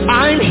tonight,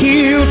 I'm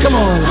healed. Come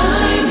on.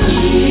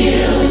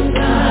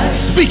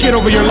 Speak it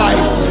over your life.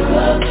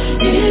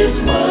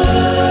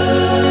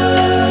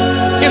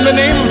 In the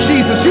name of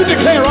Jesus, you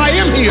declare, I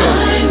am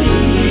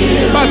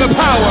healed by the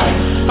power.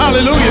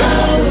 Hallelujah.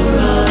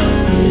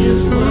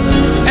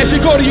 As you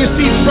go to your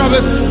seats,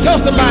 brothers, tell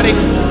somebody,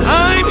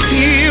 I'm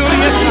healed.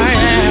 Yes, I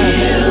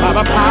am. By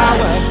the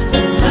power.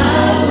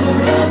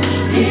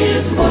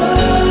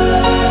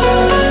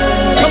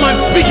 Come on,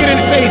 speak it in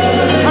faith.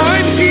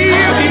 I'm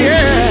healed,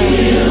 yeah.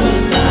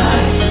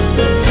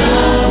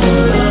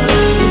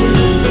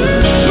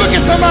 Look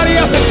at somebody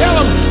else and tell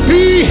them,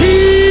 be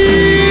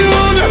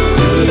healed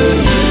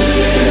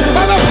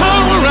by the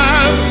power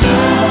of.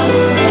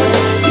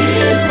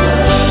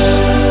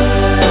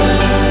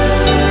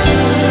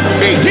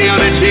 Be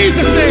healed in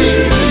Jesus'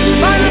 name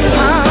by the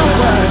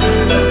power.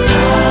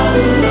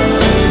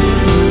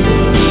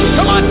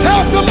 Come on,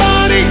 tell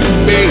somebody,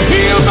 be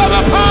healed by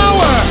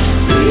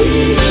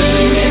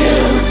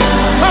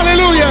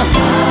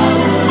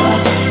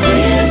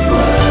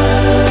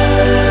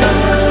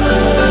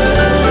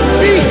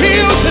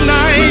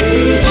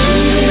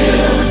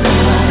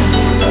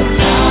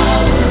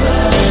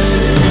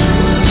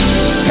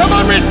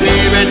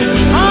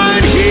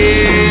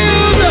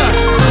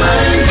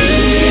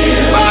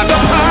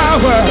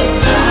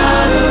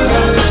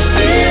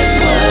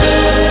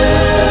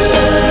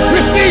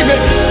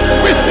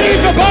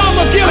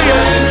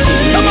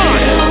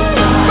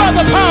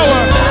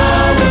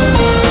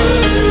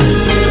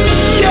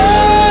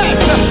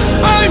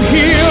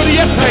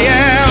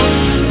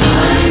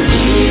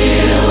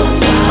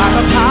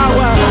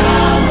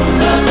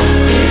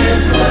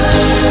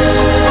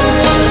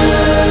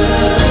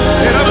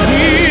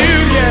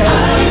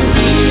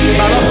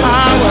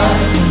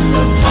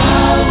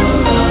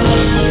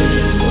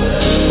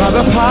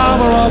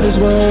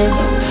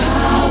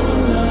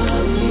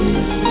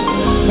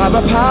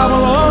the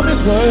power of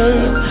His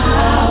word.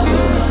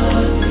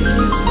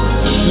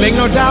 Make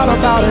no doubt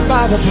about it,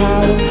 by the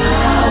power.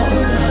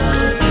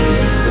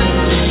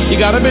 You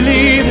gotta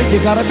believe it,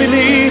 you gotta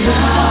believe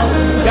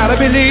it, gotta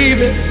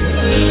believe it.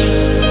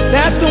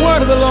 That's the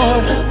word of the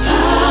Lord.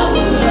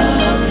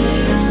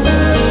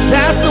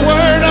 That's the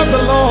word of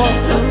the Lord.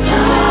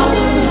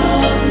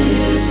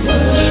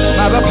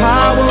 By the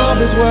power of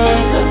His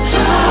word.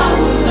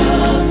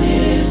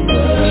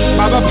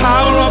 By the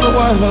power of the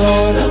word of the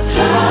Lord.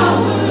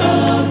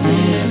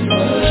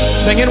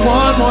 Sing it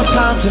one more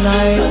time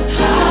tonight.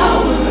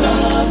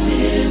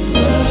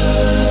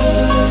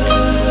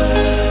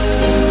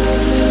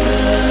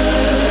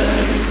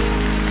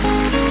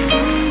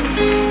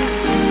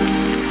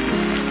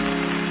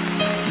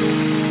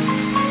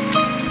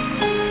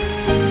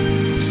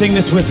 Sing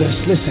this with us,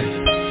 listen.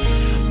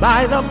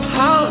 By the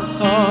power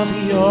of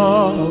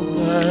your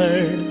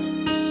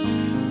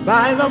word,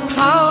 by the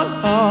power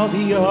of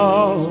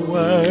your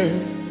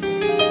word,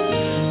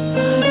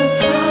 by the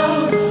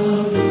power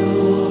of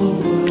your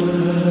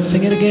word.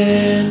 Sing it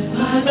again.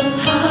 By the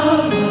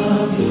power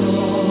of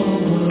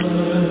your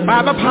word,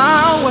 by the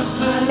power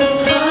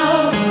of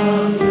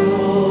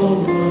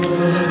your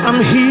word. I'm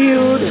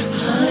healed,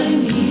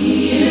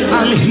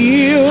 I'm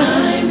healed,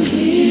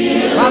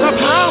 by the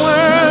power.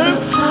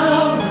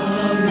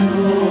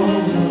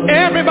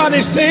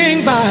 Everybody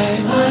sing by.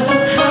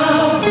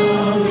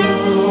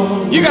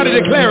 You got to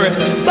declare it.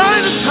 By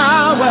the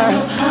power.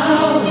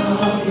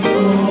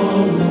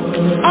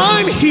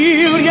 I'm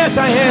healed. Yes,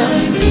 I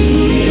am.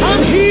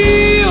 I'm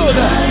healed.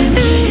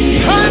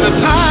 By the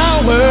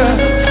power.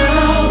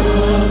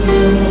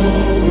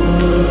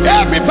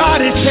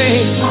 Everybody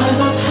sing.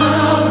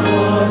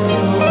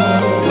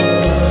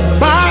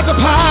 By the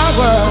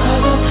power.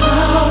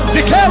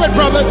 Declare it,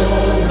 brother.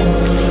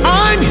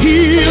 I'm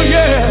healed.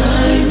 Yeah.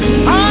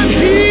 I'm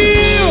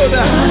healed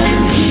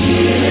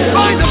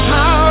by the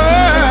power.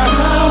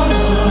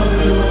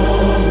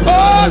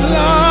 Oh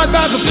Lord,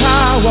 by the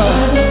power.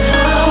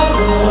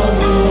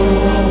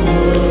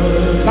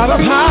 By the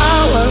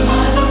power.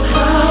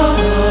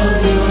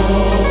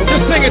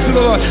 Just sing it to the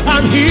Lord.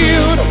 I'm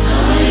healed.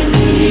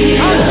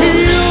 I'm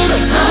healed.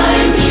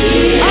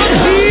 I'm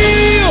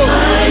healed.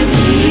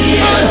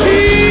 I'm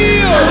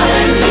healed.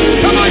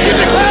 Come on, you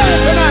declare it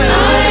tonight.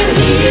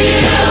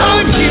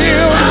 I'm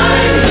healed.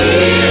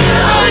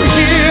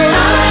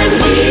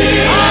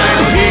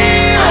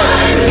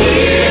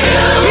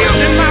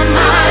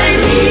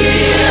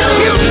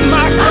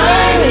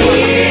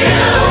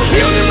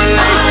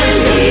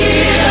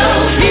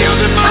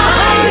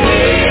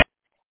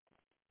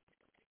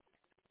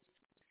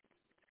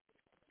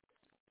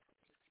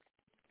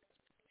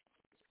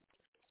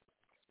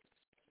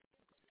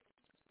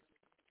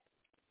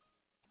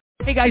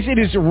 Hey guys, it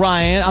is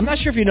Ryan. I'm not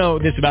sure if you know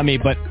this about me,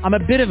 but I'm a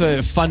bit of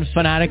a fun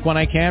fanatic when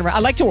I can. I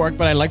like to work,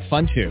 but I like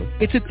fun too.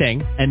 It's a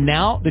thing. And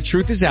now the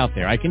truth is out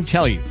there. I can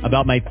tell you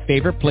about my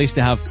favorite place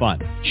to have fun.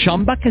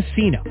 Chumba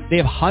Casino. They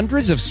have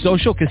hundreds of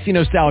social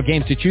casino style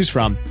games to choose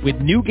from with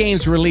new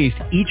games released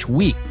each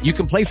week. You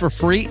can play for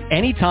free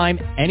anytime,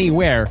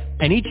 anywhere.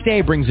 And each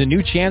day brings a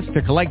new chance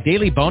to collect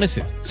daily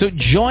bonuses. So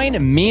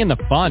join me in the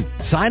fun.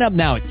 Sign up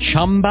now at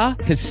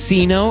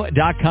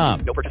ChumbaCasino.com.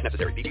 No purchase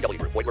necessary. VGW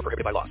Group. Void where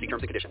prohibited by law. See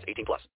terms and conditions. 18+.